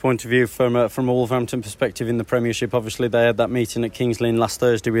team's point of view, from a Wolverhampton perspective in the Premiership, obviously they had that meeting at Kings Lynn last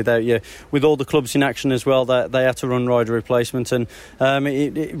Thursday without you. With all the clubs in action as well, they had to run rider replacement, and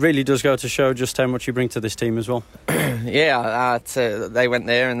it really does go to show just how much you bring to this team as well. Yeah, they went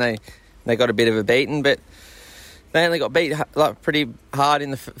there and they got a bit of a beating, but they only got beat pretty hard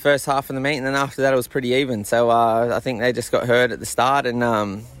in the first half of the meet, and then after that it was pretty even. So I think they just got hurt at the start, and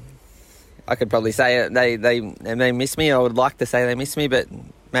I could probably say they missed me. I would like to say they missed me, but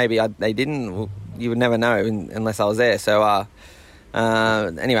maybe they didn't. You would never know unless I was there. So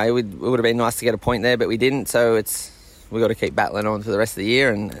anyway, it would have been nice to get a point there, but we didn't. So we've got to keep battling on for the rest of the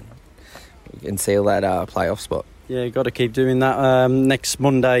year and seal that playoff spot. Yeah, got to keep doing that. Next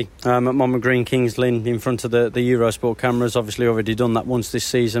Monday at Monmouth Green, Kings Lynn, in front of the Eurosport cameras. Obviously already done that once this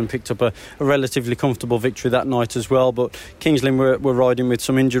season, picked up a relatively comfortable victory that night as well. But Kings Lynn were riding with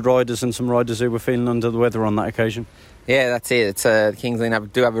some injured riders and some riders who were feeling under the weather on that occasion. Yeah, that's it. It's Kings Lynn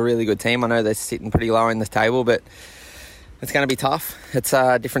do have a really good team. I know they're sitting pretty low in the table, but it's going to be tough. It's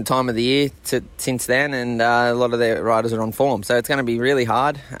a different time of the year since then, and a lot of their riders are on form, so it's going to be really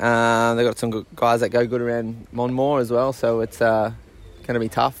hard. They've got some good guys that go good around Monmore as well, so it's going to be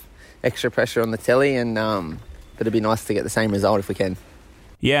tough. Extra pressure on the telly, and but it'd be nice to get the same result if we can.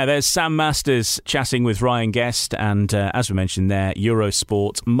 Yeah, there's Sam Masters chatting with Ryan Guest, and as we mentioned there,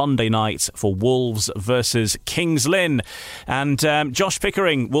 Eurosport Monday night for Wolves versus Kings Lynn. And Josh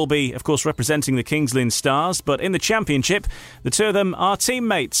Pickering will be, of course, representing the Kings Lynn Stars, but in the Championship, the two of them are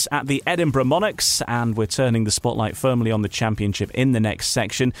teammates at the Edinburgh Monarchs, and we're turning the spotlight firmly on the Championship in the next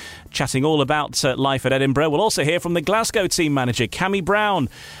section, chatting all about life at Edinburgh. We'll also hear from the Glasgow team manager, Cammy Brown,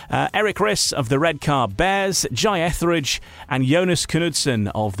 Eric Riss of the Redcar Bears, Jai Etheridge, and Jonas Knudsen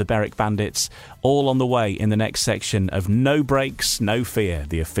of the Berwick Bandits, all on the way in the next section of No Breaks, No Fear,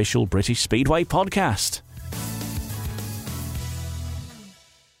 the official British Speedway podcast.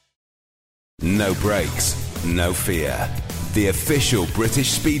 No Breaks, No Fear, the official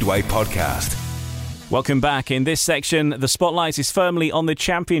British Speedway podcast. Welcome back. In this section, the spotlight is firmly on the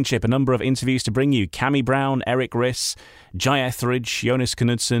Championship. A number of interviews to bring you. Cammy Brown, Eric Riss, Jai Etheridge, Jonas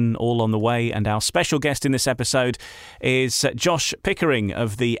Knudsen, all on the way. And our special guest in this episode is Josh Pickering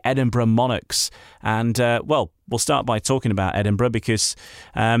of the Edinburgh Monarchs. And, well, we'll start by talking about Edinburgh because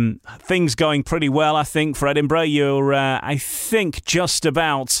things going pretty well, I think, for Edinburgh. You're, I think, just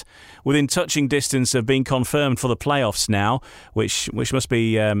about within touching distance of being confirmed for the playoffs now, which must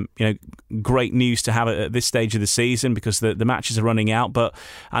be great news to have at this stage of the season because the matches are running out. But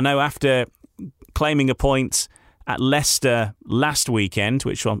I know after claiming a point at Leicester last weekend,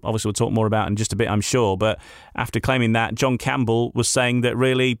 which obviously we'll talk more about in just a bit, I'm sure, but after claiming that, John Campbell was saying that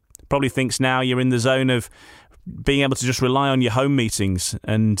really probably thinks now you're in the zone of being able to just rely on your home meetings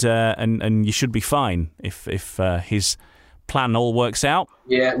and you should be fine if his plan all works out.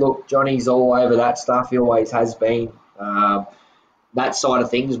 Yeah, look, Johnny's all over that stuff. He always has been. That side of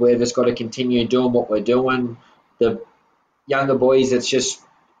things, we've just got to continue doing what we're doing. The younger boys, it's just,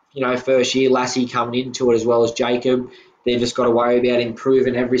 first year, Lassie coming into it as well as Jacob. They've just got to worry about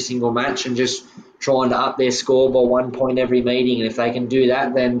improving every single match and just trying to up their score by 1 point every meeting. And if they can do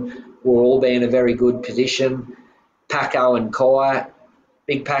that, then we'll all be in a very good position. Paco and Kai,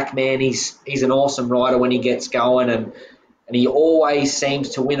 big Pac man, he's an awesome rider when he gets going, and he always seems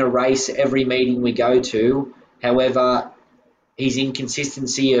to win a race every meeting we go to. However, his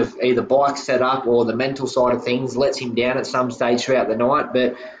inconsistency of either bike setup or the mental side of things lets him down at some stage throughout the night.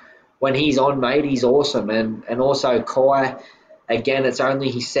 But when he's on, mate, he's awesome. And also Kai, again, it's only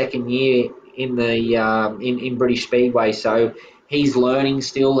his second year in the in British Speedway, so he's learning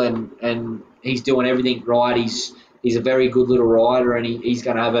still and he's doing everything right. He's a very good little rider, and he's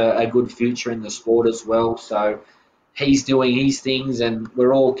going to have a good future in the sport as well. So he's doing his things, and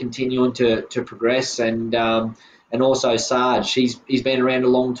we're all continuing to progress. And also Sarge, he's been around a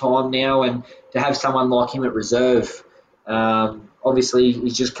long time now, and to have someone like him at reserve, obviously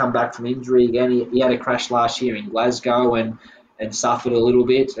he's just come back from injury again. He had a crash last year in Glasgow and suffered a little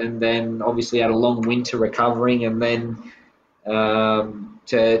bit, and then obviously had a long winter recovering, and then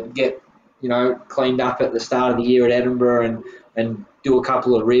to get cleaned up at the start of the year at Edinburgh and do a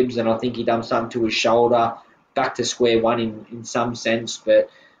couple of ribs, and I think he done something to his shoulder, back to square one in some sense. But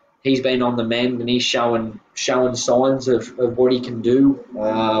he's been on the mend, and he's showing signs of what he can do.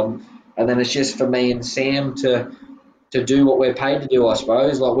 And then it's just for me and Sam to do what we're paid to do, I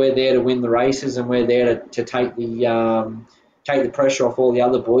suppose. Like, we're there to win the races, and we're there to take the pressure off all the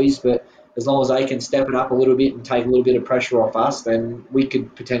other boys. But as long as they can step it up a little bit and take a little bit of pressure off us, then we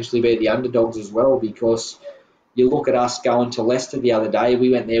could potentially be the underdogs as well. Because you look at us going to Leicester the other day, we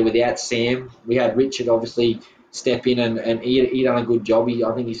went there without Sam. We had Richard obviously step in, and he done a good job.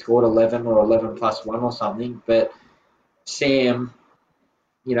 I think he scored 11 or 11 plus 1 or something. But Sam,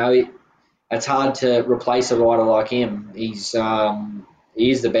 it's hard to replace a rider like him. He is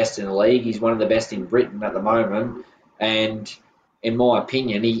the best in the league. He's one of the best in Britain at the moment. And in my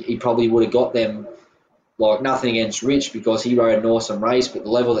opinion, he probably would have got them, like, nothing against Rich because he rode an awesome race, but the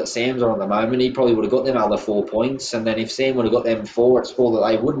level that Sam's on at the moment, he probably would have got them other 4 points. And then if Sam would have got them 4, it's 4 that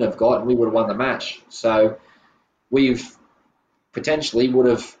they wouldn't have got, and we would have won the match. So we've potentially would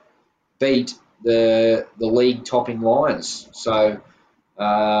have beat the league topping Lions. So,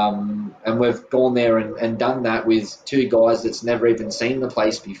 and we've gone there and done that with 2 guys that's never even seen the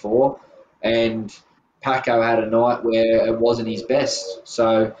place before. And Paco had a night where it wasn't his best.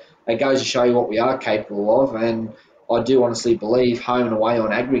 So it goes to show you what we are capable of. And I do honestly believe home and away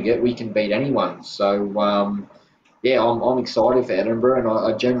on aggregate, we can beat anyone. So, I'm excited for Edinburgh, and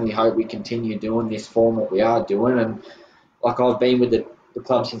I genuinely hope we continue doing this form what we are doing. And like, I've been with the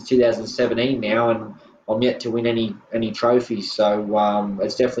club since 2017 now, and I'm yet to win any trophies. So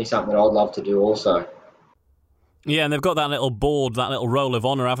it's definitely something that I'd love to do also. Yeah, and they've got that little board, that little roll of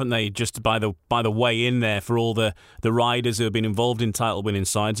honour, haven't they? Just by the way in there for all the riders who have been involved in title-winning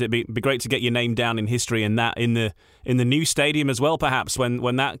sides. It'd be great to get your name down in history and that in the new stadium as well, perhaps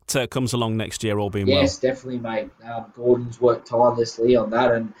when that comes along next year, all being well. Yes, definitely, mate. Gordon's worked tirelessly on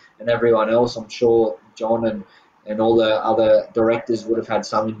that, and everyone else. I'm sure John and all the other directors would have had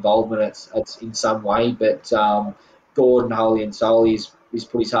some involvement it's in some way, but Gordon, wholly and solely, he's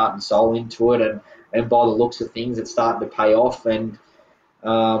put his heart and soul into it, and by the looks of things, it's starting to pay off. And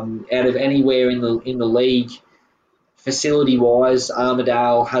out of anywhere in the league, facility-wise,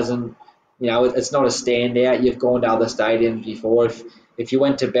 Armidale hasn't, it's not a standout. You've gone to other stadiums before. If you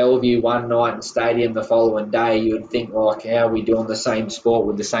went to Bellevue one night and stadium the following day, you would think, like, how are we doing the same sport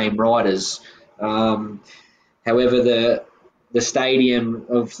with the same riders? However, the stadium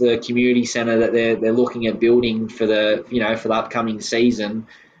of the community centre that they're looking at building for the upcoming season,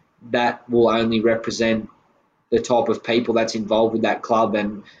 that will only represent the type of people that's involved with that club,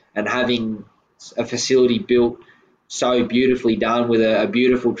 and having a facility built so beautifully done with a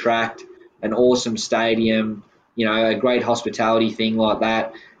beautiful track, an awesome stadium, a great hospitality thing like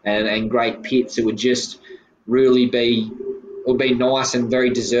that, and great pits. It would just really be nice and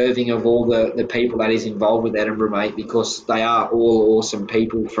very deserving of all the people that is involved with Edinburgh, mate, because they are all awesome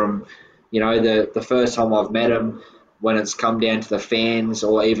people. From the first time I've met them, when it's come down to the fans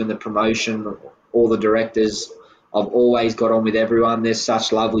or even the promotion or the directors, I've always got on with everyone. They're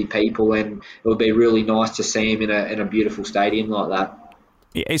such lovely people, and it would be really nice to see them in a beautiful stadium like that.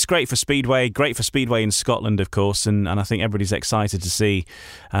 It's great for Speedway in Scotland, of course, and I think everybody's excited to see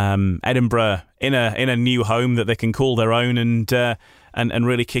Edinburgh in a new home that they can call their own and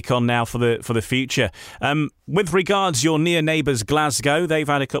really kick on now for the future. With regards your near neighbours Glasgow, they've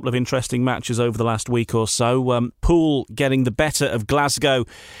had a couple of interesting matches over the last week or so. Poole getting the better of Glasgow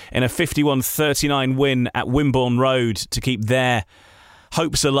in a 51-39 win at Wimborne Road to keep their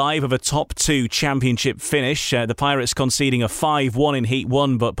hopes alive of a top 2 championship finish. The Pirates conceding a 5-1 in Heat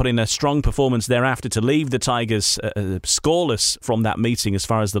 1, but putting a strong performance thereafter to leave the Tigers scoreless from that meeting as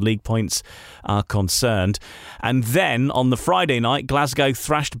far as the league points are concerned. And then on the Friday night, Glasgow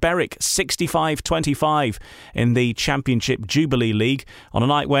thrashed Berwick 65-25 in the Championship Jubilee League on a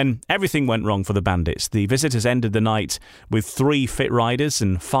night when everything went wrong for the Bandits. The visitors ended the night with 3 fit riders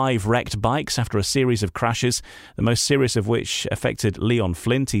and 5 wrecked bikes after a series of crashes, the most serious of which affected Leon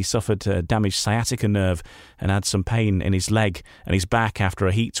Flint. He suffered a damaged sciatica nerve and had some pain in his leg and his back after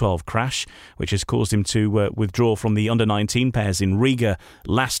a Heat 12 crash, which has caused him to withdraw from the under-19 pairs in Riga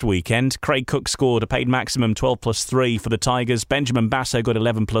last weekend. Craig Cook scored a paid maximum 12+3 for the Tigers. Benjamin Basso got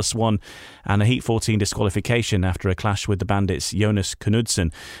 11+1 and a Heat 14 disqualification after a clash with the Bandits' Jonas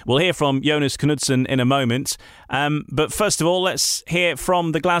Knudsen. We'll hear from Jonas Knudsen in a moment, but first of all, let's hear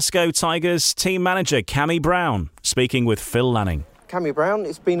from the Glasgow Tigers team manager, Cammy Brown, speaking with Phil Lanning. Cammy Brown,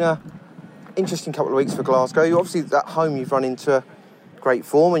 it's been an interesting couple of weeks for Glasgow. Obviously, at home you've run into great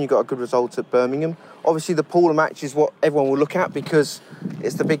form and you got a good result at Birmingham. Obviously, the Pooler match is what everyone will look at because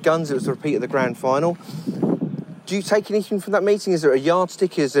it's the big guns. It was the repeat of the grand final. Do you take anything from that meeting? Is there a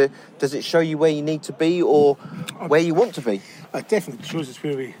yardstick? Does it show you where you need to be or where you want to be? It definitely shows us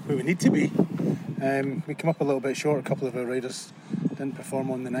where we need to be. We come up a little bit short. A couple of our riders didn't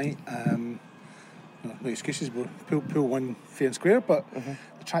perform on the night. No excuses. Poole won fair and square, but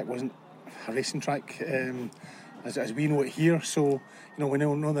the track wasn't a racing track as we know it here. So we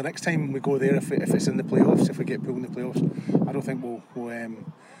know the next time we go there, if it's in the playoffs, if we get Poole in the playoffs, I don't think we'll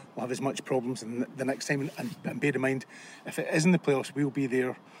have as much problems the next time. And bear in mind, if it is in the playoffs, we'll be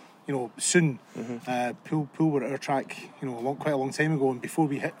there soon. Poole were at our track quite a long time ago, and before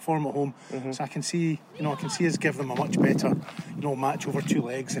we hit form at home. So I can see us give them a much better match over 2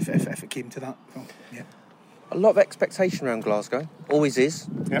 legs if it came to that. So, yeah. A lot of expectation around Glasgow, always is.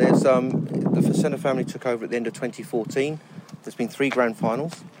 Yep. There's the Facena family took over at the end of 2014. There's been 3 grand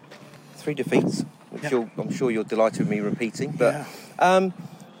finals, 3 defeats, which I'm sure you're delighted with me repeating. But do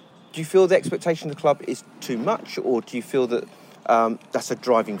you feel the expectation of the club is too much, or do you feel that that's a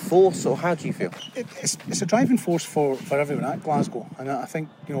driving force, or how do you feel? It's a driving force for everyone at Glasgow, and I think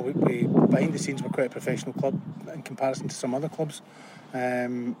we behind the scenes we're quite a professional club in comparison to some other clubs.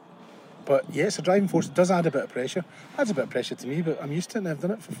 But yeah, it's a driving force. It does add a bit of pressure. It adds a bit of pressure to me, but I'm used to it and I've done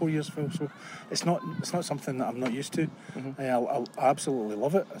it for 4 years, Phil, so it's not something that I'm not used to. I absolutely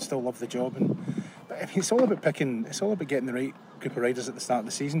love it. I still love the job, but I mean, it's all about getting the right group of riders at the start of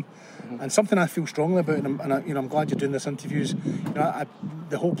the season. And something I feel strongly about, and I'm glad you're doing this interviews.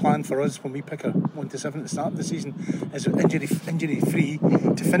 The whole plan for us when we pick a 1 to 7 at the start of the season is injury free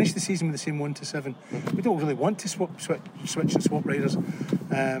to finish the season with the same 1 to 7. We don't really want to switch and swap riders.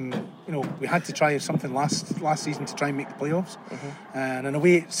 We had to try something last season to try and make the playoffs, and in a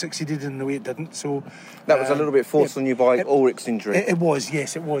way it succeeded, and in a way it didn't. So that was a little bit forced on you by Ulrich's injury. It was,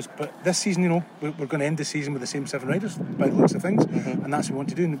 yes, it was. But this season, we're going to end the season with the same 7 riders by the looks of things, and that's what we want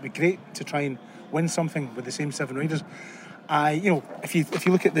to do. And it'd be great to try and win something with the same 7 riders. If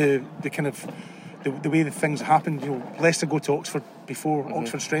you look at the kind of the way that things happened, Leicester go to Oxford before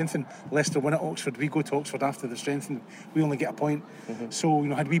Oxford strengthened. Leicester win at Oxford. We go to Oxford after the strengthened. We only get a point. So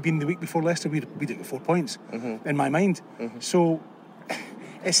had we been the week before Leicester, we'd get 4 points in my mind. So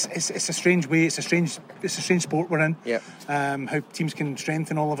it's a strange way. It's a strange sport we're in. Yep. How teams can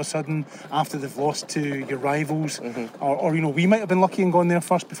strengthen all of a sudden after they've lost to your rivals, or we might have been lucky and gone there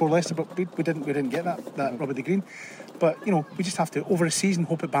first before Leicester, but we didn't get that rub of the green. But we just have to, over a season,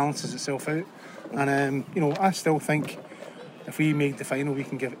 hope it balances itself out. And I still think if we made the final, we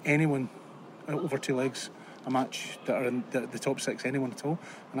can give anyone over 2 legs a match that are in the top 6, anyone at all,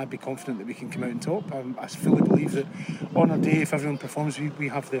 and I'd be confident that we can come out on top. I fully believe that on our day, if everyone performs, we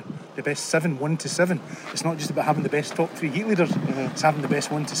have the best 7, 1 to 7. It's not just about having the best top 3 heat leaders, it's having the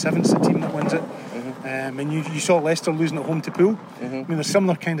best 1 to 7. It's the team that wins it. And you saw Leicester losing at home to Poole. I mean, there's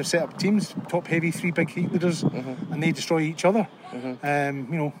similar kind of set up teams, top heavy, 3 big heat leaders, and they destroy each other. We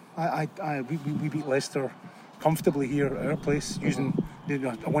beat Leicester comfortably here at our place using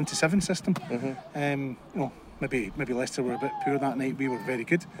a 1 to 7 system. Maybe Leicester were a bit poor that night. We were very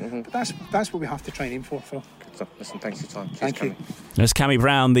good, but that's what we have to try and aim for, Phil. So, listen, thanks for your time. Thank you. There's Cammy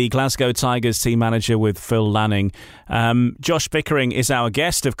Brown, the Glasgow Tigers team manager with Phil Lanning. Josh Pickering is our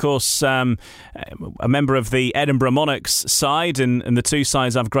guest, of course, a member of the Edinburgh Monarchs side, and the two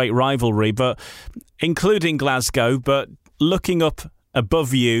sides have great rivalry, but including Glasgow, but looking up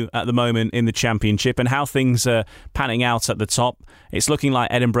above you at the moment in the Championship and how things are panning out at the top, it's looking like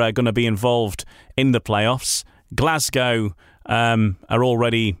Edinburgh are going to be involved in the playoffs. Glasgow are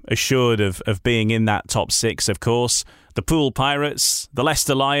already assured of being in that top 6, of course. The Poole Pirates, the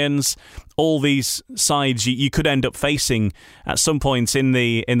Leicester Lions, all these sides you could end up facing at some point in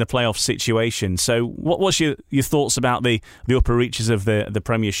the playoff situation. So what's your thoughts about the upper reaches of the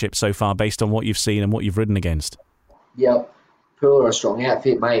Premiership so far, based on what you've seen and what you've ridden against? Yep. Poole are a strong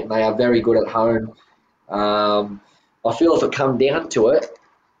outfit, mate, and they are very good at home. I feel if it come down to it,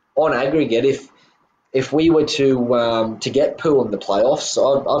 on aggregate, if we were to get Poole in the playoffs,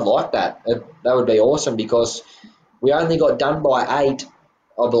 I'd like that. That would be awesome, because we only got done by 8,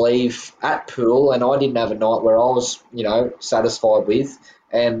 I believe, at Poole, and I didn't have a night where I was, satisfied with.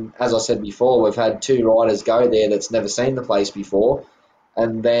 And as I said before, we've had 2 riders go there that's never seen the place before,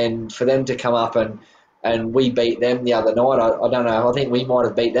 and then for them to come up and we beat them the other night. I don't know. I think we might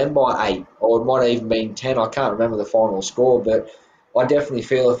have beat them by 8, or it might have even been 10. I can't remember the final score, but I definitely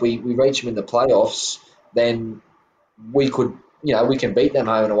feel if we reach them in the playoffs, then we could, we can beat them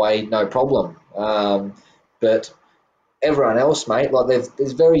home and away, no problem. But everyone else, mate, like there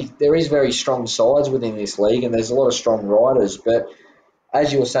is very strong sides within this league, and there's a lot of strong riders. But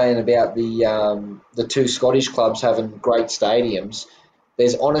as you were saying about the 2 Scottish clubs having great stadiums,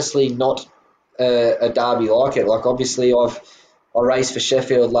 there's honestly not a derby like it. Like, obviously I raced for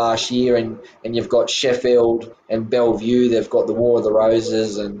Sheffield last year, and you've got Sheffield and Bellevue, they've got the War of the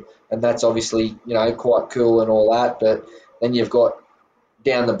Roses, and that's obviously quite cool and all that. But then you've got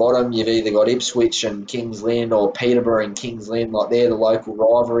down the bottom, you've either got Ipswich and Kings Lynn, or Peterborough and Kings Lynn, like they're the local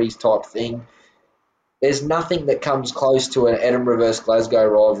rivalries type thing. There's nothing that comes close to an Edinburgh versus Glasgow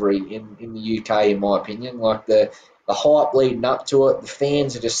rivalry in the UK, in my opinion. Like the hype leading up to it, the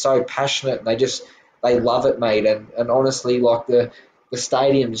fans are just so passionate, and they love it, mate. And honestly, like the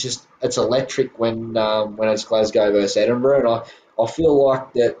stadium is just, it's electric when it's Glasgow versus Edinburgh. And I feel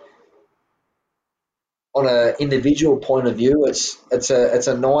like that on an individual point of view, it's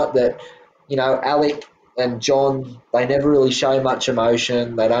a night that, Alec and John, they never really show much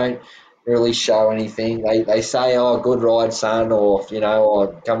emotion. They don't really show anything. They say, "Oh, good ride, son," or "Oh,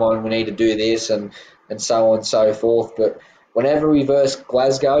 come on, we need to do this," and so on and so forth. But whenever we verse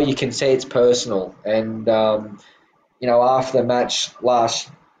Glasgow, you can see it's personal. And after the match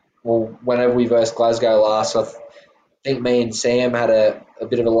whenever we versed Glasgow last, I think me and Sam had a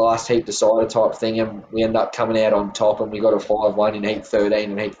bit of a last heat decider type thing, and we ended up coming out on top, and we got a 5-1 in heat 13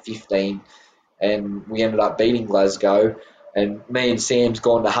 and heat 15, and we ended up beating Glasgow. And me and Sam's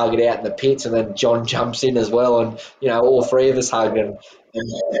gone to hug it out in the pits, and then John jumps in as well, and all 3 of us hugged. And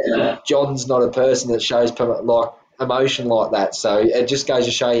John's not a person that shows like emotion like that, so it just goes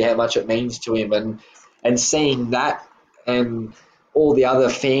to show you how much it means to him. And seeing that, and all the other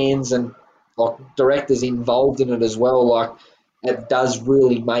fans and like directors involved in it as well, like it does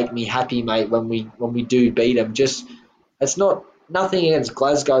really make me happy, mate. When we do beat them, just it's not nothing against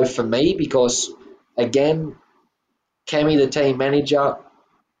Glasgow for me because, again, Kemi, the team manager,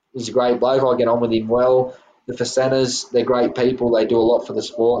 is a great bloke. I get on with him well. The Facenas, they're great people. They do a lot for the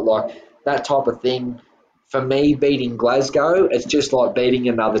sport. Like, that type of thing, for me, beating Glasgow, it's just like beating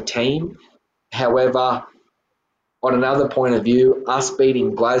another team. However, on another point of view, us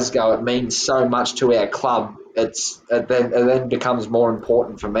beating Glasgow, it means so much to our club. It then becomes more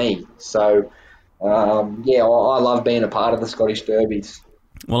important for me. So, I love being a part of the Scottish Derbies.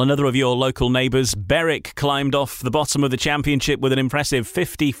 Well, another of your local neighbours, Berwick, climbed off the bottom of the championship with an impressive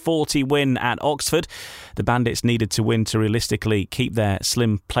 50-40 win at Oxford. The Bandits needed to win to realistically keep their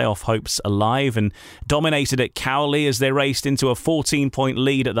slim playoff hopes alive and dominated at Cowley as they raced into a 14-point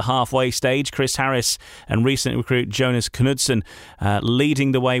lead at the halfway stage. Chris Harris and recent recruit Jonas Knudsen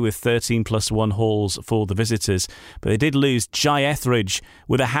leading the way with 13+1 hauls for the visitors. But they did lose Jai Etheridge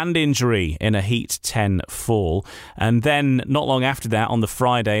with a hand injury in a Heat 10 fall. And then not long after that, on the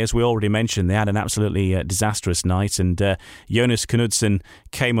Friday, as we already mentioned, they had an absolutely disastrous night, and Jonas Knudsen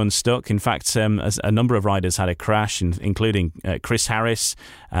came unstuck. In fact, as a number of riders had a crash, including Chris Harris,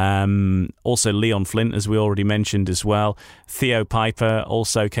 also Leon Flint, as we already mentioned as well. Theo Piper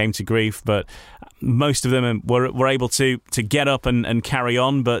also came to grief, but most of them were able to get up and carry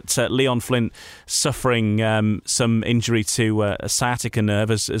on, but Leon Flint suffering some injury to a sciatica nerve,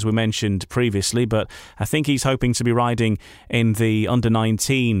 as we mentioned previously, but I think he's hoping to be riding in the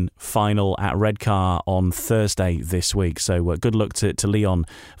Under-19 final at Redcar on Thursday this week, so good luck to Leon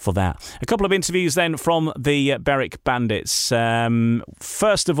for that. A couple of interviews then from the Berwick Bandits.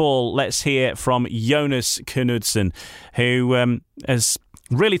 First of all, let's hear from Jonas Knudsen, who has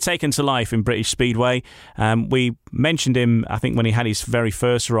really taken to life in British Speedway. We mentioned him, I think, when he had his very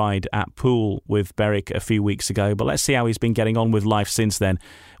first ride at Poole with Berwick a few weeks ago, but let's see how he's been getting on with life since then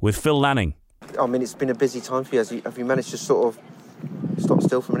with Phil Lanning. I mean, it's been a busy time for you. Have you managed to sort of stop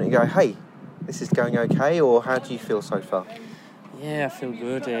still for a minute and go, hey, this is going okay, or how do you feel so far? Yeah, I feel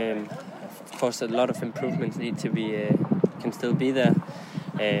good. Of course, a lot of improvements need to be, can still be there.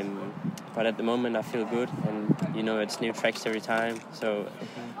 But at the moment I feel good, and it's new tracks every time, so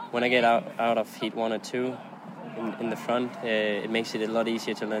when I get out of heat 1 or 2 in the front, it makes it a lot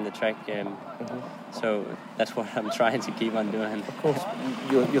easier to learn the track, so that's what I'm trying to keep on doing. Of course,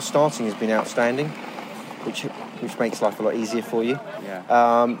 your starting has been outstanding, which makes life a lot easier for you.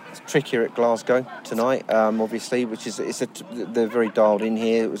 Yeah. It's trickier at Glasgow tonight, obviously, they're very dialed in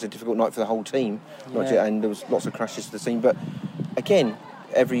here. It was a difficult night for the whole team, and there was lots of crashes to the scene, but again,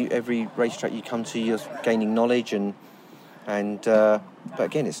 every racetrack you come to, you're gaining knowledge, but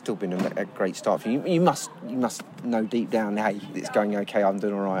again, it's still been a great start for you. You must know deep down, hey, it's going okay. I'm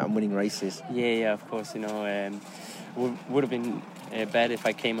doing all right. I'm winning races. Yeah, of course. Would have been bad if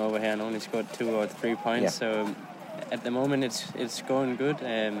I came over here and only scored 2 or 3 points. Yeah. So at the moment, it's going good.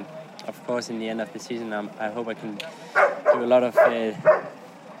 Of course, in the end of the season, I hope I can do a lot of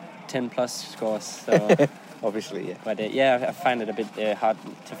 10+ scores. So. Obviously, yeah. But I find it a bit hard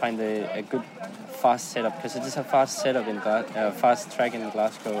to find a good fast setup, because it is a fast setup fast track in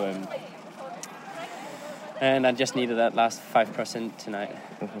Glasgow, and I just needed that last 5% tonight.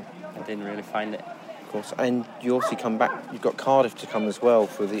 I didn't really find it. Of course, and you obviously come back. You've got Cardiff to come as well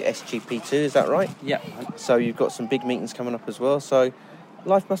for the SGP2. Is that right? Yeah. So you've got some big meetings coming up as well. So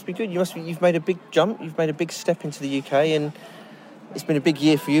life must be good. You've made a big jump. You've made a big step into the UK, and it's been a big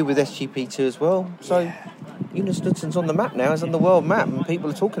year for you with SGP2 as well. So Jonas Knudsen's on the map now. He's on the world map, and people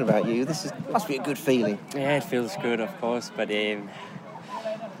are talking about you. Must be a good feeling. Yeah, it feels good, of course. But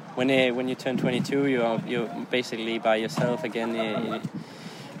when you turn 22, you're basically by yourself again.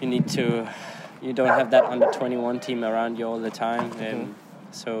 You don't have that under 21 team around you all the time.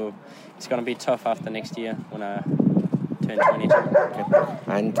 So it's going to be tough after next year when I turn 22. Okay.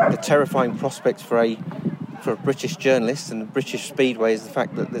 And the terrifying prospect for a British journalist and British Speedway is the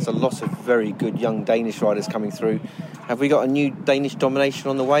fact that there's a lot of very good young Danish riders coming through. Have we got a new Danish domination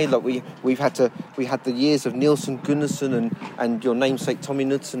on the way? Like we had the years of Nielsen, Gundersen, and your namesake Tommy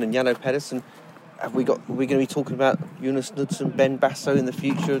Knudsen and Janno Pedersen. Are we going to be talking about Jonas Knudsen, Ben Basso in the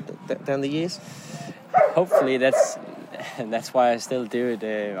future down the years? Hopefully, that's why I still do it.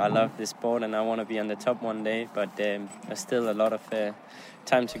 I love this sport and I want to be on the top one day. But there's still a lot of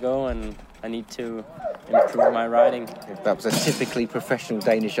time to go, and I need to improve my riding. That was a typically professional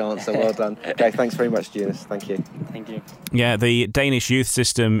Danish answer. Well done. Okay, thanks very much, Jonas. Thank you. Thank you. Yeah, the Danish youth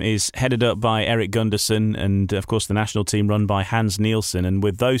system is headed up by Erik Gundersen, and of course the national team run by Hans Nielsen. And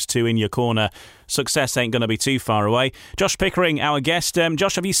with those two in your corner, success ain't going to be too far away. Josh Pickering, our guest.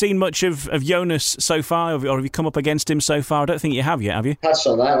 Josh, have you seen much of Jonas so far, or have you come up against him so far? I don't think you have yet, have you? Touched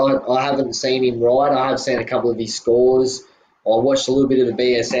on that. I haven't seen him ride. I have seen a couple of his scores. I watched a little bit of the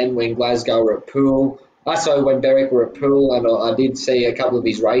BSN when Glasgow were at Poole. When Berwick were at Poole, and I did see a couple of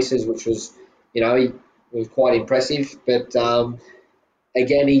his races, which was, he was quite impressive. But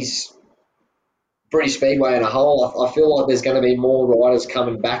again, he's British Speedway in a whole. I feel like there's going to be more riders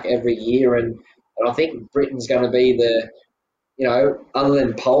coming back every year, and I think Britain's going to be other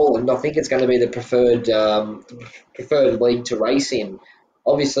than Poland, I think it's going to be the preferred league to race in.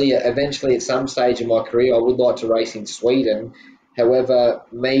 Obviously, eventually, at some stage in my career, I would like to race in Sweden. However,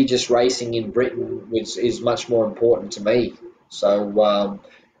 me just racing in Britain is much more important to me. So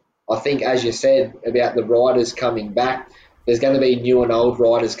I think, as you said about the riders coming back, there's going to be new and old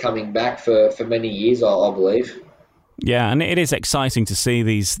riders coming back for many years, I believe. Yeah, and it is exciting to see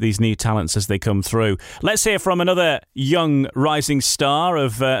these new talents as they come through. Let's hear from another young rising star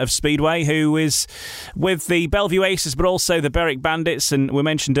of Speedway who is with the Bellevue Aces, but also the Berwick Bandits. And we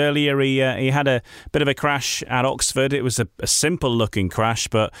mentioned earlier he had a bit of a crash at Oxford. It was a simple-looking crash,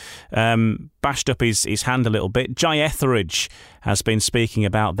 but bashed up his hand a little bit. Jai Etheridge has been speaking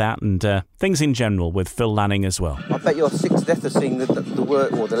about that and things in general with Phil Lanning as well. I bet you're sick to death of seeing the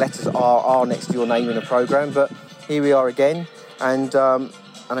word or the letters R next to your name in a programme, but here we are again, and a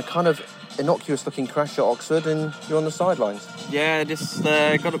kind of innocuous-looking crash at Oxford, and you're on the sidelines. Yeah, just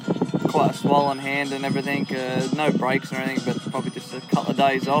got quite a swollen hand and everything. No breaks or anything, but probably just a couple of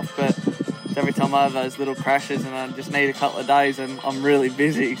days off. But every time I have those little crashes, and I just need a couple of days, and I'm really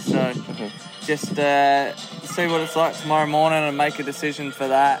busy. So just see what it's like tomorrow morning and make a decision for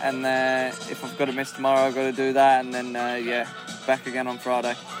that. And if I've got to miss tomorrow, I've got to do that, and then back again on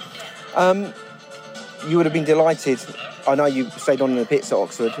Friday. You would have been delighted. I know you stayed on in the pits at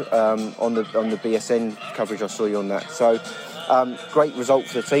Oxford on the BSN coverage. I saw you on that. So great result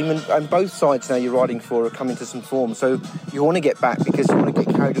for the team, and both sides now you're riding for are coming to some form. So you want to get back because you want to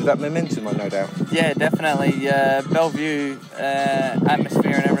get carried with that momentum, no doubt. Yeah, definitely. Bellevue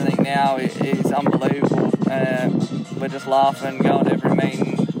atmosphere and everything now is unbelievable. We're just laughing, going to every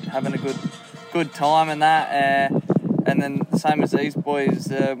meeting, having a good time and that. And then the same as these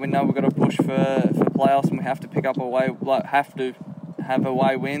boys, we know we've got to push for playoffs, and we have to pick up have to have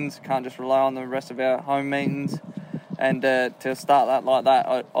away wins. Can't just rely on the rest of our home meetings. And to start that like that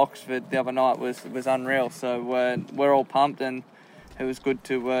at Oxford the other night was unreal. So we're all pumped, and it was good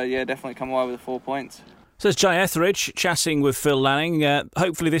to definitely come away with the 4 points. So it's Jai Etheridge chatting with Phil Lanning.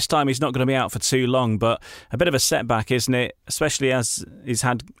 Hopefully this time he's not going to be out for too long, but a bit of a setback, isn't it? Especially as he's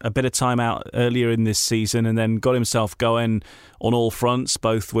had a bit of time out earlier in this season and then got himself going on all fronts,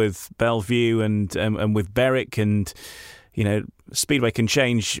 both with Bellevue and with Berwick. And, Speedway can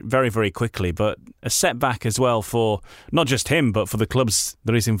change very, very quickly, but a setback as well for not just him, but for the clubs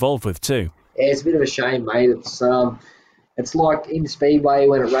that he's involved with too. Yeah, it's a bit of a shame, mate. It's like in Speedway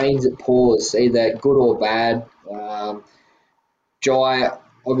when it rains, it pours, either good or bad. Jai,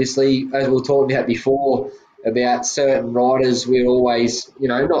 obviously, as we were talking about before, about certain riders we'd always,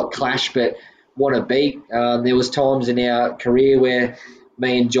 not clash, but want to beat. There was times in our career where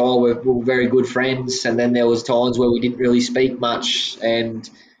me and Jai were very good friends, and then there was times where we didn't really speak much, and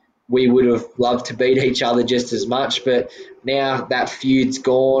we would have loved to beat each other just as much. But now that feud's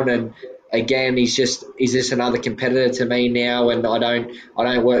gone, and again, he's just another competitor to me now, and I don't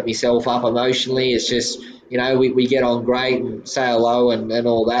work myself up emotionally. It's just, we get on great and say hello and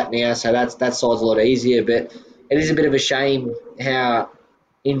all that now, so that side's a lot easier. But it is a bit of a shame how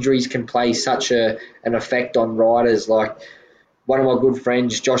injuries can play such an effect on riders. Like one of my good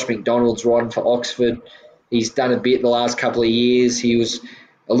friends, Josh McDonald's riding for Oxford. He's done a bit the last couple of years. He was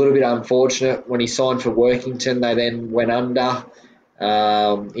a little bit unfortunate when he signed for Workington. They then went under.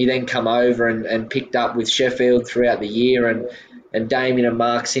 He then come over and picked up with Sheffield throughout the year, and Damien and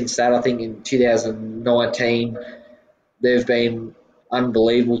Mark since that, I think in 2019, they've been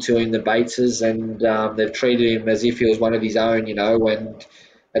unbelievable to him, the Bateses, and they've treated him as if he was one of his own, and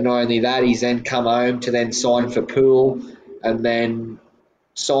not only that, he's then come home to then sign for Poole, and then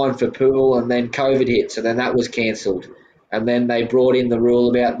COVID hit, so then that was cancelled, and then they brought in the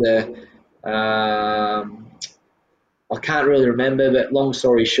rule about the I can't really remember, but long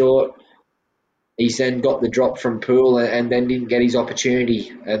story short, he's then got the drop from Poole and then didn't get his opportunity.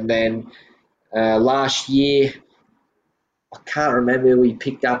 And then last year, I can't remember who he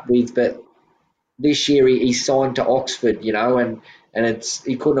picked up with, but this year he signed to Oxford, and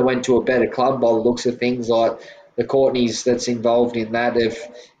he couldn't have went to a better club by the looks of things. Like the Courtneys that's involved in that,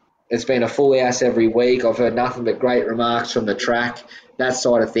 it's been a full house every week. I've heard nothing but great remarks from the track. That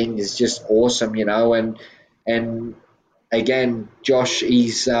side of things is just awesome, and again, Josh, he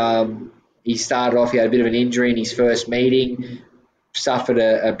started off, he had a bit of an injury in his first meeting, suffered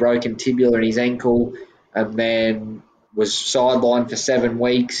a broken tibia in his ankle, and then was sidelined for 7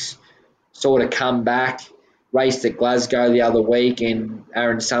 weeks, sort of come back, raced at Glasgow the other week in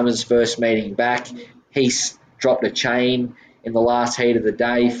Aaron Summers' first meeting back. He dropped a chain in the last heat of the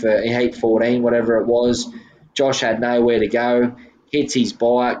day for heat 14, whatever it was. Josh had nowhere to go, hits his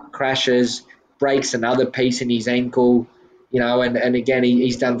bike, crashes, breaks another piece in his ankle, and again,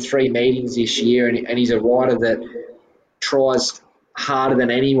 he's done 3 meetings this year, and he's a rider that tries harder than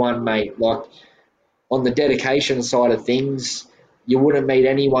anyone, mate. Like, on the dedication side of things, you wouldn't meet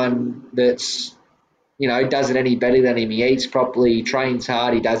anyone that's, does it any better than him. He eats properly, he trains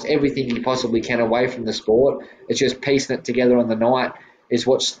hard, he does everything he possibly can away from the sport. It's just piecing it together on the night is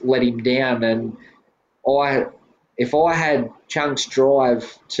what's let him down. And if I had Chunk's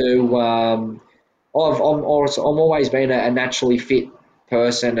drive to, I've always been a naturally fit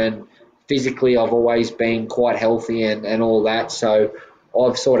person, and physically I've always been quite healthy and all that. So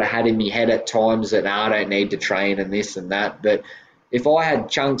I've sort of had in my head at times that I don't need to train and this and that. But if I had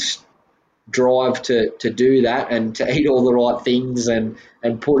Chunk's drive to do that and to eat all the right things and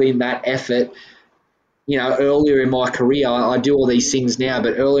put in that effort, earlier in my career, I do all these things now,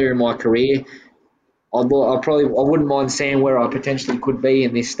 but earlier in my career, I wouldn't mind seeing where I potentially could be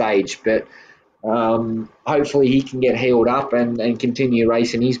in this stage. But hopefully he can get healed up and continue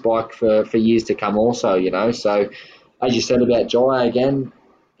racing his bike for years to come also, So as you said about Jai, again,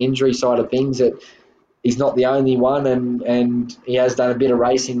 injury side of things, that he's not the only one, and he has done a bit of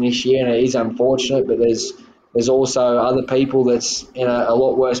racing this year, and it is unfortunate, but there's also other people that's in a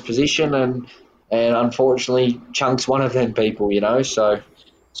lot worse position, and unfortunately Chunk's one of them people, So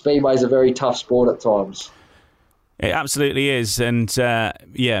Speedway's a very tough sport at times. It absolutely is, and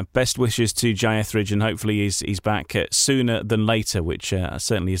best wishes to Jai Etheridge, and hopefully he's back sooner than later, which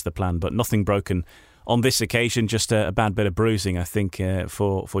certainly is the plan, but nothing broken on this occasion, just a bad bit of bruising, I think,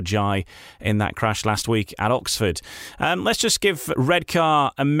 for Jai in that crash last week at Oxford. Let's just give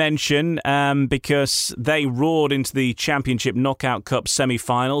Redcar a mention because they roared into the Championship Knockout Cup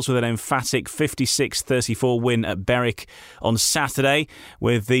semi-finals with an emphatic 56-34 win at Berwick on Saturday,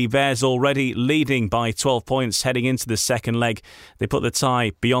 with the Bears already leading by 12 points heading into the second leg. They put the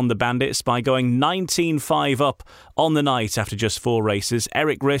tie beyond the Bandits by going 19-5 up on the night after just 4 races.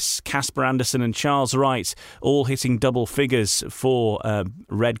 Eric Riss, Casper Anderson and Charles Wright all hitting double figures for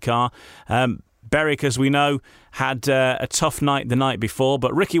Redcar. Berwick, as we know, had a tough night the night before,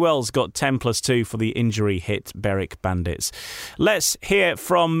 but Ricky Wells got 10+2 for the injury-hit Berwick Bandits. Let's hear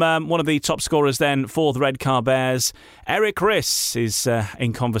from one of the top scorers then for the Redcar Bears. Eric Riss is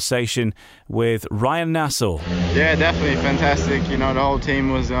in conversation with Ryan Nassau. Yeah, definitely fantastic. The whole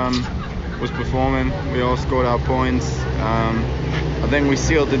team was performing. We all scored our points. I think we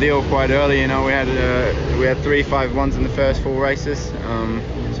sealed the deal quite early. We had 3 5-1s in the first 4 races,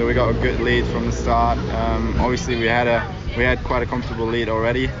 so we got a good lead from the start. Obviously, we had quite a comfortable lead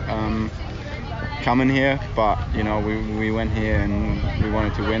already coming here, but we went here and we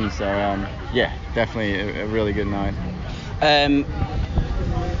wanted to win. So definitely a really good night.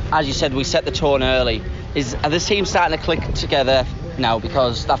 As you said, we set the tone early. Are this team starting to click together now,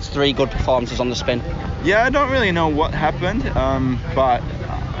 because that's 3 good performances on the spin? Yeah, I don't really know what happened, but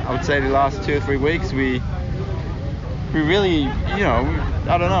I would say the last 2 or 3 weeks we really,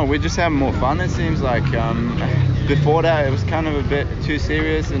 I don't know, we're just having more fun, it seems like. Before that it was kind of a bit too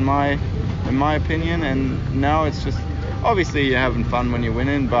serious in my opinion, and now it's just, obviously you're having fun when you're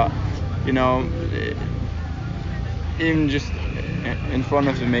winning, but even just in front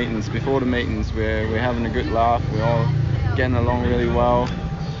of the meetings, before the meetings, we're having a good laugh, we're all getting along really well.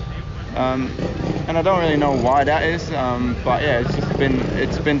 And I don't really know why that is, but yeah,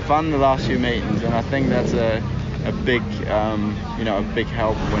 it's been fun the last few meetings, and I think that's a big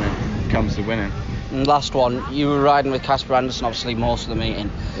help when it comes to winning. And last one, you were riding with Casper Anderson obviously most of the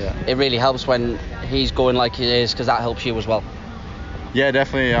meeting. Yeah. It really helps when he's going like he is, because that helps you as well. Yeah,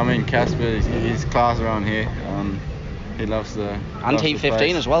 definitely. I mean, Casper, he's class around here. He loves the... And Heat 15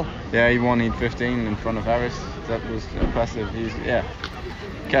 place as well. Yeah, he won Heat 15 in front of Harris. That was impressive.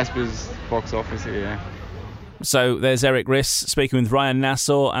 Casper's box office here, yeah. So there's Eric Riss speaking with Ryan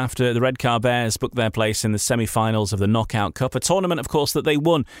Nassau after the Redcar Bears booked their place in the semi-finals of the Knockout Cup, a tournament, of course, that they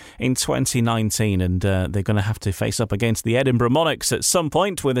won in 2019, and they're going to have to face up against the Edinburgh Monarchs at some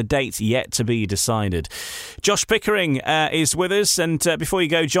point with a date yet to be decided. Josh Pickering is with us, and before you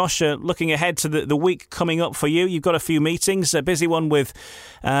go, Josh, looking ahead to the week coming up for you, you've got a few meetings, a busy one with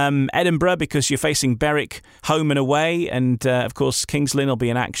Edinburgh because you're facing Berwick home and away, and of course Kings Lynn will be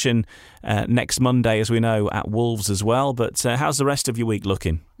in action next Monday, as we know, at Wolves as well. But how's the rest of your week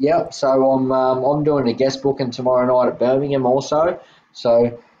looking? Yep, so I'm doing a guest booking tomorrow night at Birmingham also.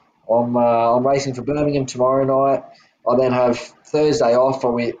 So I'm racing for Birmingham tomorrow night. I then have Thursday off.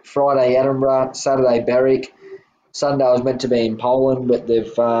 I'm with Friday Edinburgh, Saturday Berwick. Sunday I was meant to be in Poland, but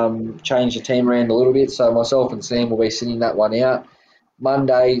they've changed the team around a little bit, so myself and Sam will be sitting that one out.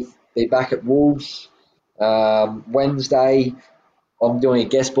 Monday, be back at Wolves. Wednesday, I'm doing a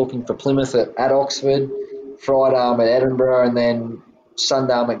guest booking for Plymouth at Oxford. Friday, I'm at Edinburgh, and then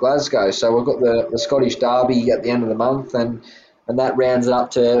Sunday, I'm at Glasgow. So we've got the Scottish Derby at the end of the month, and that rounds it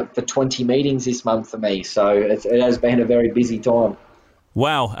up for 20 meetings this month for me. So it has been a very busy time.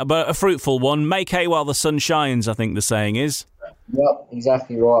 Wow, but a fruitful one. Make hay while the sun shines, I think the saying is. Yep,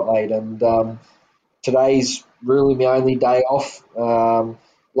 exactly right, mate. And today's really my only day off.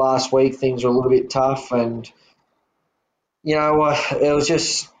 Last week, things were a little bit tough, and, you know, it was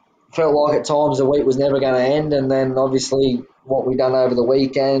just felt like at times the week was never going to end. And then obviously what we done over the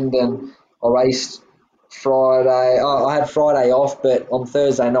weekend, and I raced Friday. I had Friday off, but on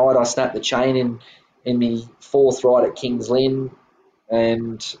Thursday night I snapped the chain in my fourth ride at Kings Lynn,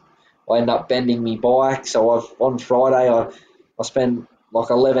 and I ended up bending my bike. So on Friday I spent like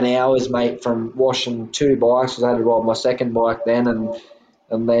 11 hours, mate, from washing two bikes, because I had to ride my second bike then,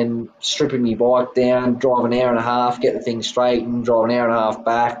 and then stripping my bike down, drive an hour and a half, get the thing straightened, drive an hour and a half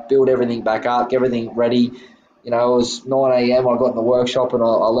back, build everything back up, get everything ready. You know, it was 9 a.m. I got in the workshop and I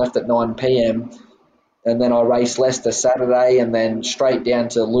left at 9 p.m. And then I raced Leicester Saturday and then straight down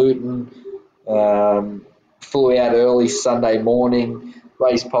to Luton. Flew out early Sunday morning,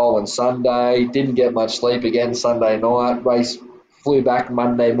 raced Poland Sunday, didn't get much sleep again Sunday night, flew back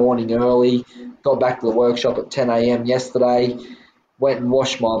Monday morning early, got back to the workshop at 10 a.m. yesterday, went and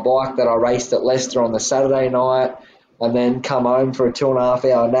washed my bike that I raced at Leicester on the Saturday night, and then come home for a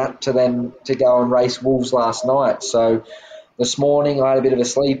 2.5 hour nap to go and race Wolves last night. So this morning I had a bit of a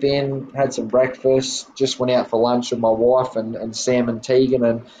sleep in, had some breakfast, just went out for lunch with my wife and Sam and Tegan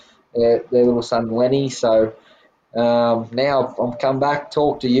and their little son Lenny. So now I'm come back,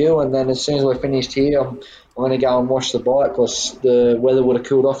 talk to you, and then as soon as we're finished here, I'm going to go and wash the bike because the weather would have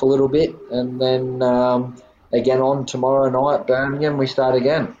cooled off a little bit, and then again on tomorrow night, Birmingham, we start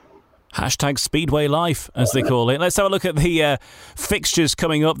again. Hashtag Speedway Life, as they call it. Let's have a look at the fixtures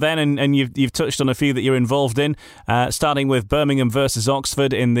coming up then, and you've touched on a few that you're involved in, starting with Birmingham versus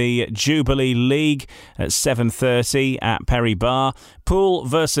Oxford in the Jubilee League at 7:30 at Perry Bar. Poole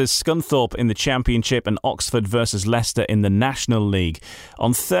versus Scunthorpe in the Championship, and Oxford versus Leicester in the National League.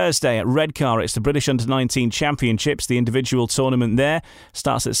 On Thursday at Redcar, it's the British Under-19 Championships. The individual tournament there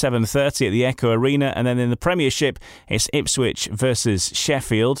starts at 7:30 at the Echo Arena, and then in the Premiership, it's Ipswich versus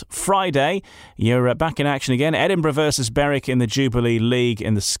Sheffield. Friday, you're back in action again. Edinburgh versus Berwick in the Jubilee League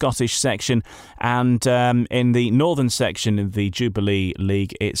in the Scottish section, and in the Northern section of the Jubilee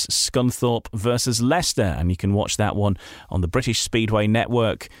League, it's Scunthorpe versus Leicester, and you can watch that one on the British Speedway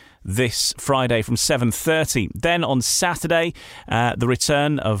Network this Friday from 7:30. Then on Saturday, the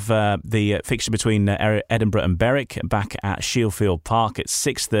return of the fixture between Edinburgh and Berwick back at Shieldfield Park at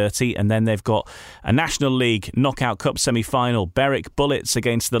 6:30, and then they've got a National League Knockout Cup semi-final, Berwick Bullets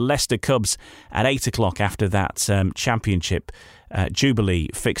against the Leicester Cubs at 8 o'clock after that Championship Jubilee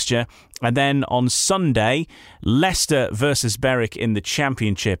fixture. And then on Sunday, Leicester versus Berwick in the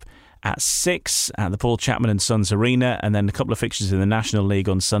Championship at 6 at the Paul Chapman and Sons Arena, and then a couple of fixtures in the National League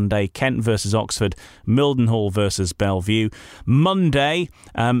on Sunday: Kent versus Oxford, Mildenhall versus Bellevue. Monday,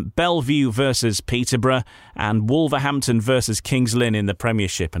 Bellevue versus Peterborough, and Wolverhampton versus Kings Lynn in the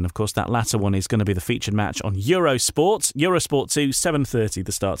Premiership. And of course that latter one is going to be the featured match on Eurosport 2, 7:30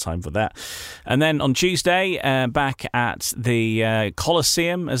 the start time for that. And then on Tuesday, back at the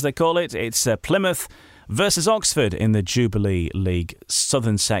Coliseum, as they call it, it's Plymouth versus Oxford in the Jubilee League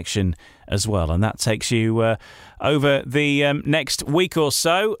Southern section as well. And that takes you over the next week or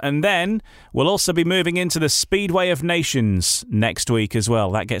so. And then we'll also be moving into the Speedway of Nations next week as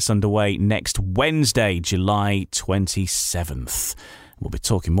well. That gets underway next Wednesday, July 27th. We'll be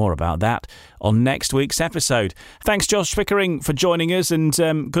talking more about that on next week's episode. Thanks, Josh Pickering, for joining us, and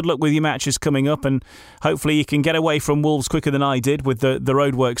good luck with your matches coming up, and hopefully you can get away from Wolves quicker than I did with the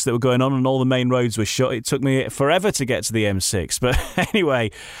roadworks that were going on and all the main roads were shut. It took me forever to get to the M6. But anyway,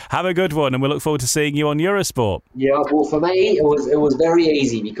 have a good one, and we look forward to seeing you on Eurosport. Yeah, well, for me, it was very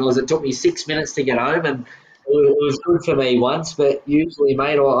easy because it took me 6 minutes to get home, and it was good for me once, but usually,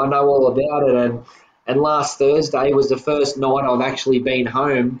 mate, I know all about it, and last Thursday was the first night I've actually been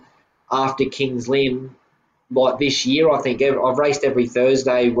home after Kings Lynn, like this year. I think I've raced every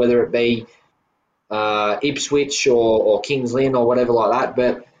Thursday, whether it be Ipswich or Kings Lynn or whatever like that.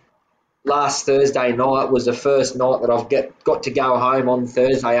 But last Thursday night was the first night that I've got to go home on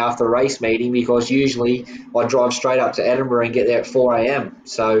Thursday after a race meeting, because usually I drive straight up to Edinburgh and get there at 4 a.m.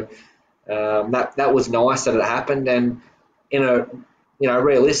 So that was nice that it happened. And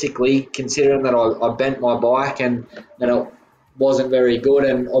realistically, considering that I bent my bike and it wasn't very good,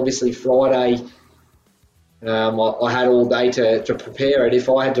 and obviously Friday I had all day to prepare it. If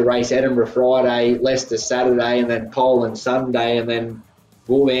I had to race Edinburgh Friday, Leicester Saturday, and then Poland Sunday, and then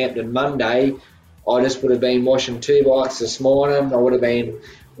Wolverhampton Monday, I just would have been washing 2 bikes this morning. I would have been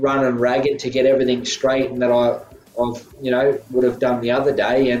running ragged to get everything straight, and that I've would have done the other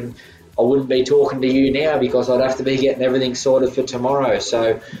day, and I wouldn't be talking to you now because I'd have to be getting everything sorted for tomorrow.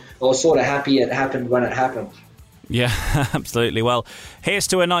 So I was sort of happy it happened when it happened. Yeah, absolutely. Well, here's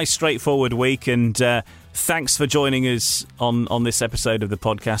to a nice straightforward week, and thanks for joining us on this episode of the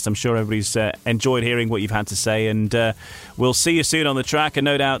podcast. I'm sure everybody's enjoyed hearing what you've had to say, and we'll see you soon on the track, and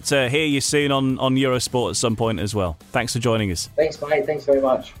no doubt hear you soon on Eurosport at some point as well. Thanks for joining us. Thanks, mate. Thanks very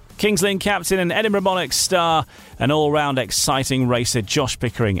much. Kings Lynn captain and Edinburgh Monarchs star and all-round exciting racer Josh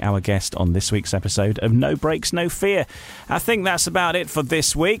Pickering, our guest on this week's episode of No Brakes, No Fear. I think that's about it for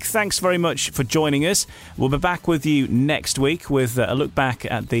this week. Thanks very much for joining us. We'll be back with you next week with a look back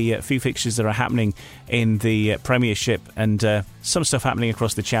at the few fixtures that are happening in the Premiership and some stuff happening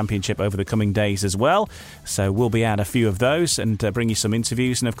across the Championship over the coming days as well. So we'll be at a few of those and bring you some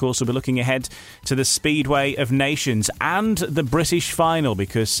interviews. And of course, we'll be looking ahead to the Speedway of Nations and the British final,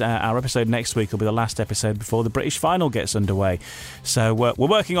 because our episode next week will be the last episode before the British final gets underway. So we're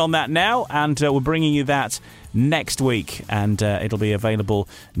working on that now, and we're bringing you that next week, and it'll be available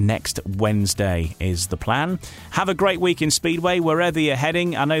next Wednesday is the plan. Have a great week in Speedway wherever you're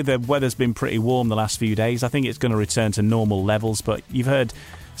heading. I know the weather's been pretty warm the last few days. I think it's going to return to normal levels, but you've heard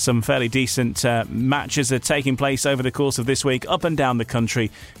some fairly decent matches are taking place over the course of this week up and down the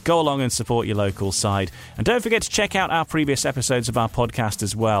country. Go along and support your local side. And don't forget to check out our previous episodes of our podcast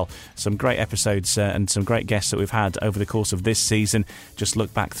as well. Some great episodes and some great guests that we've had over the course of this season. Just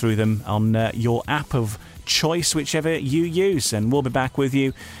look back through them on your app of choice, whichever you use. And we'll be back with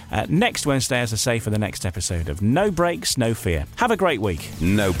you next Wednesday, as I say, for the next episode of No Brakes, No Fear. Have a great week.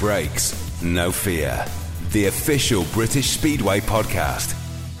 No Brakes, No Fear. The official British Speedway podcast.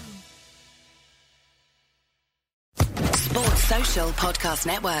 Sports Social Podcast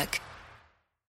Network.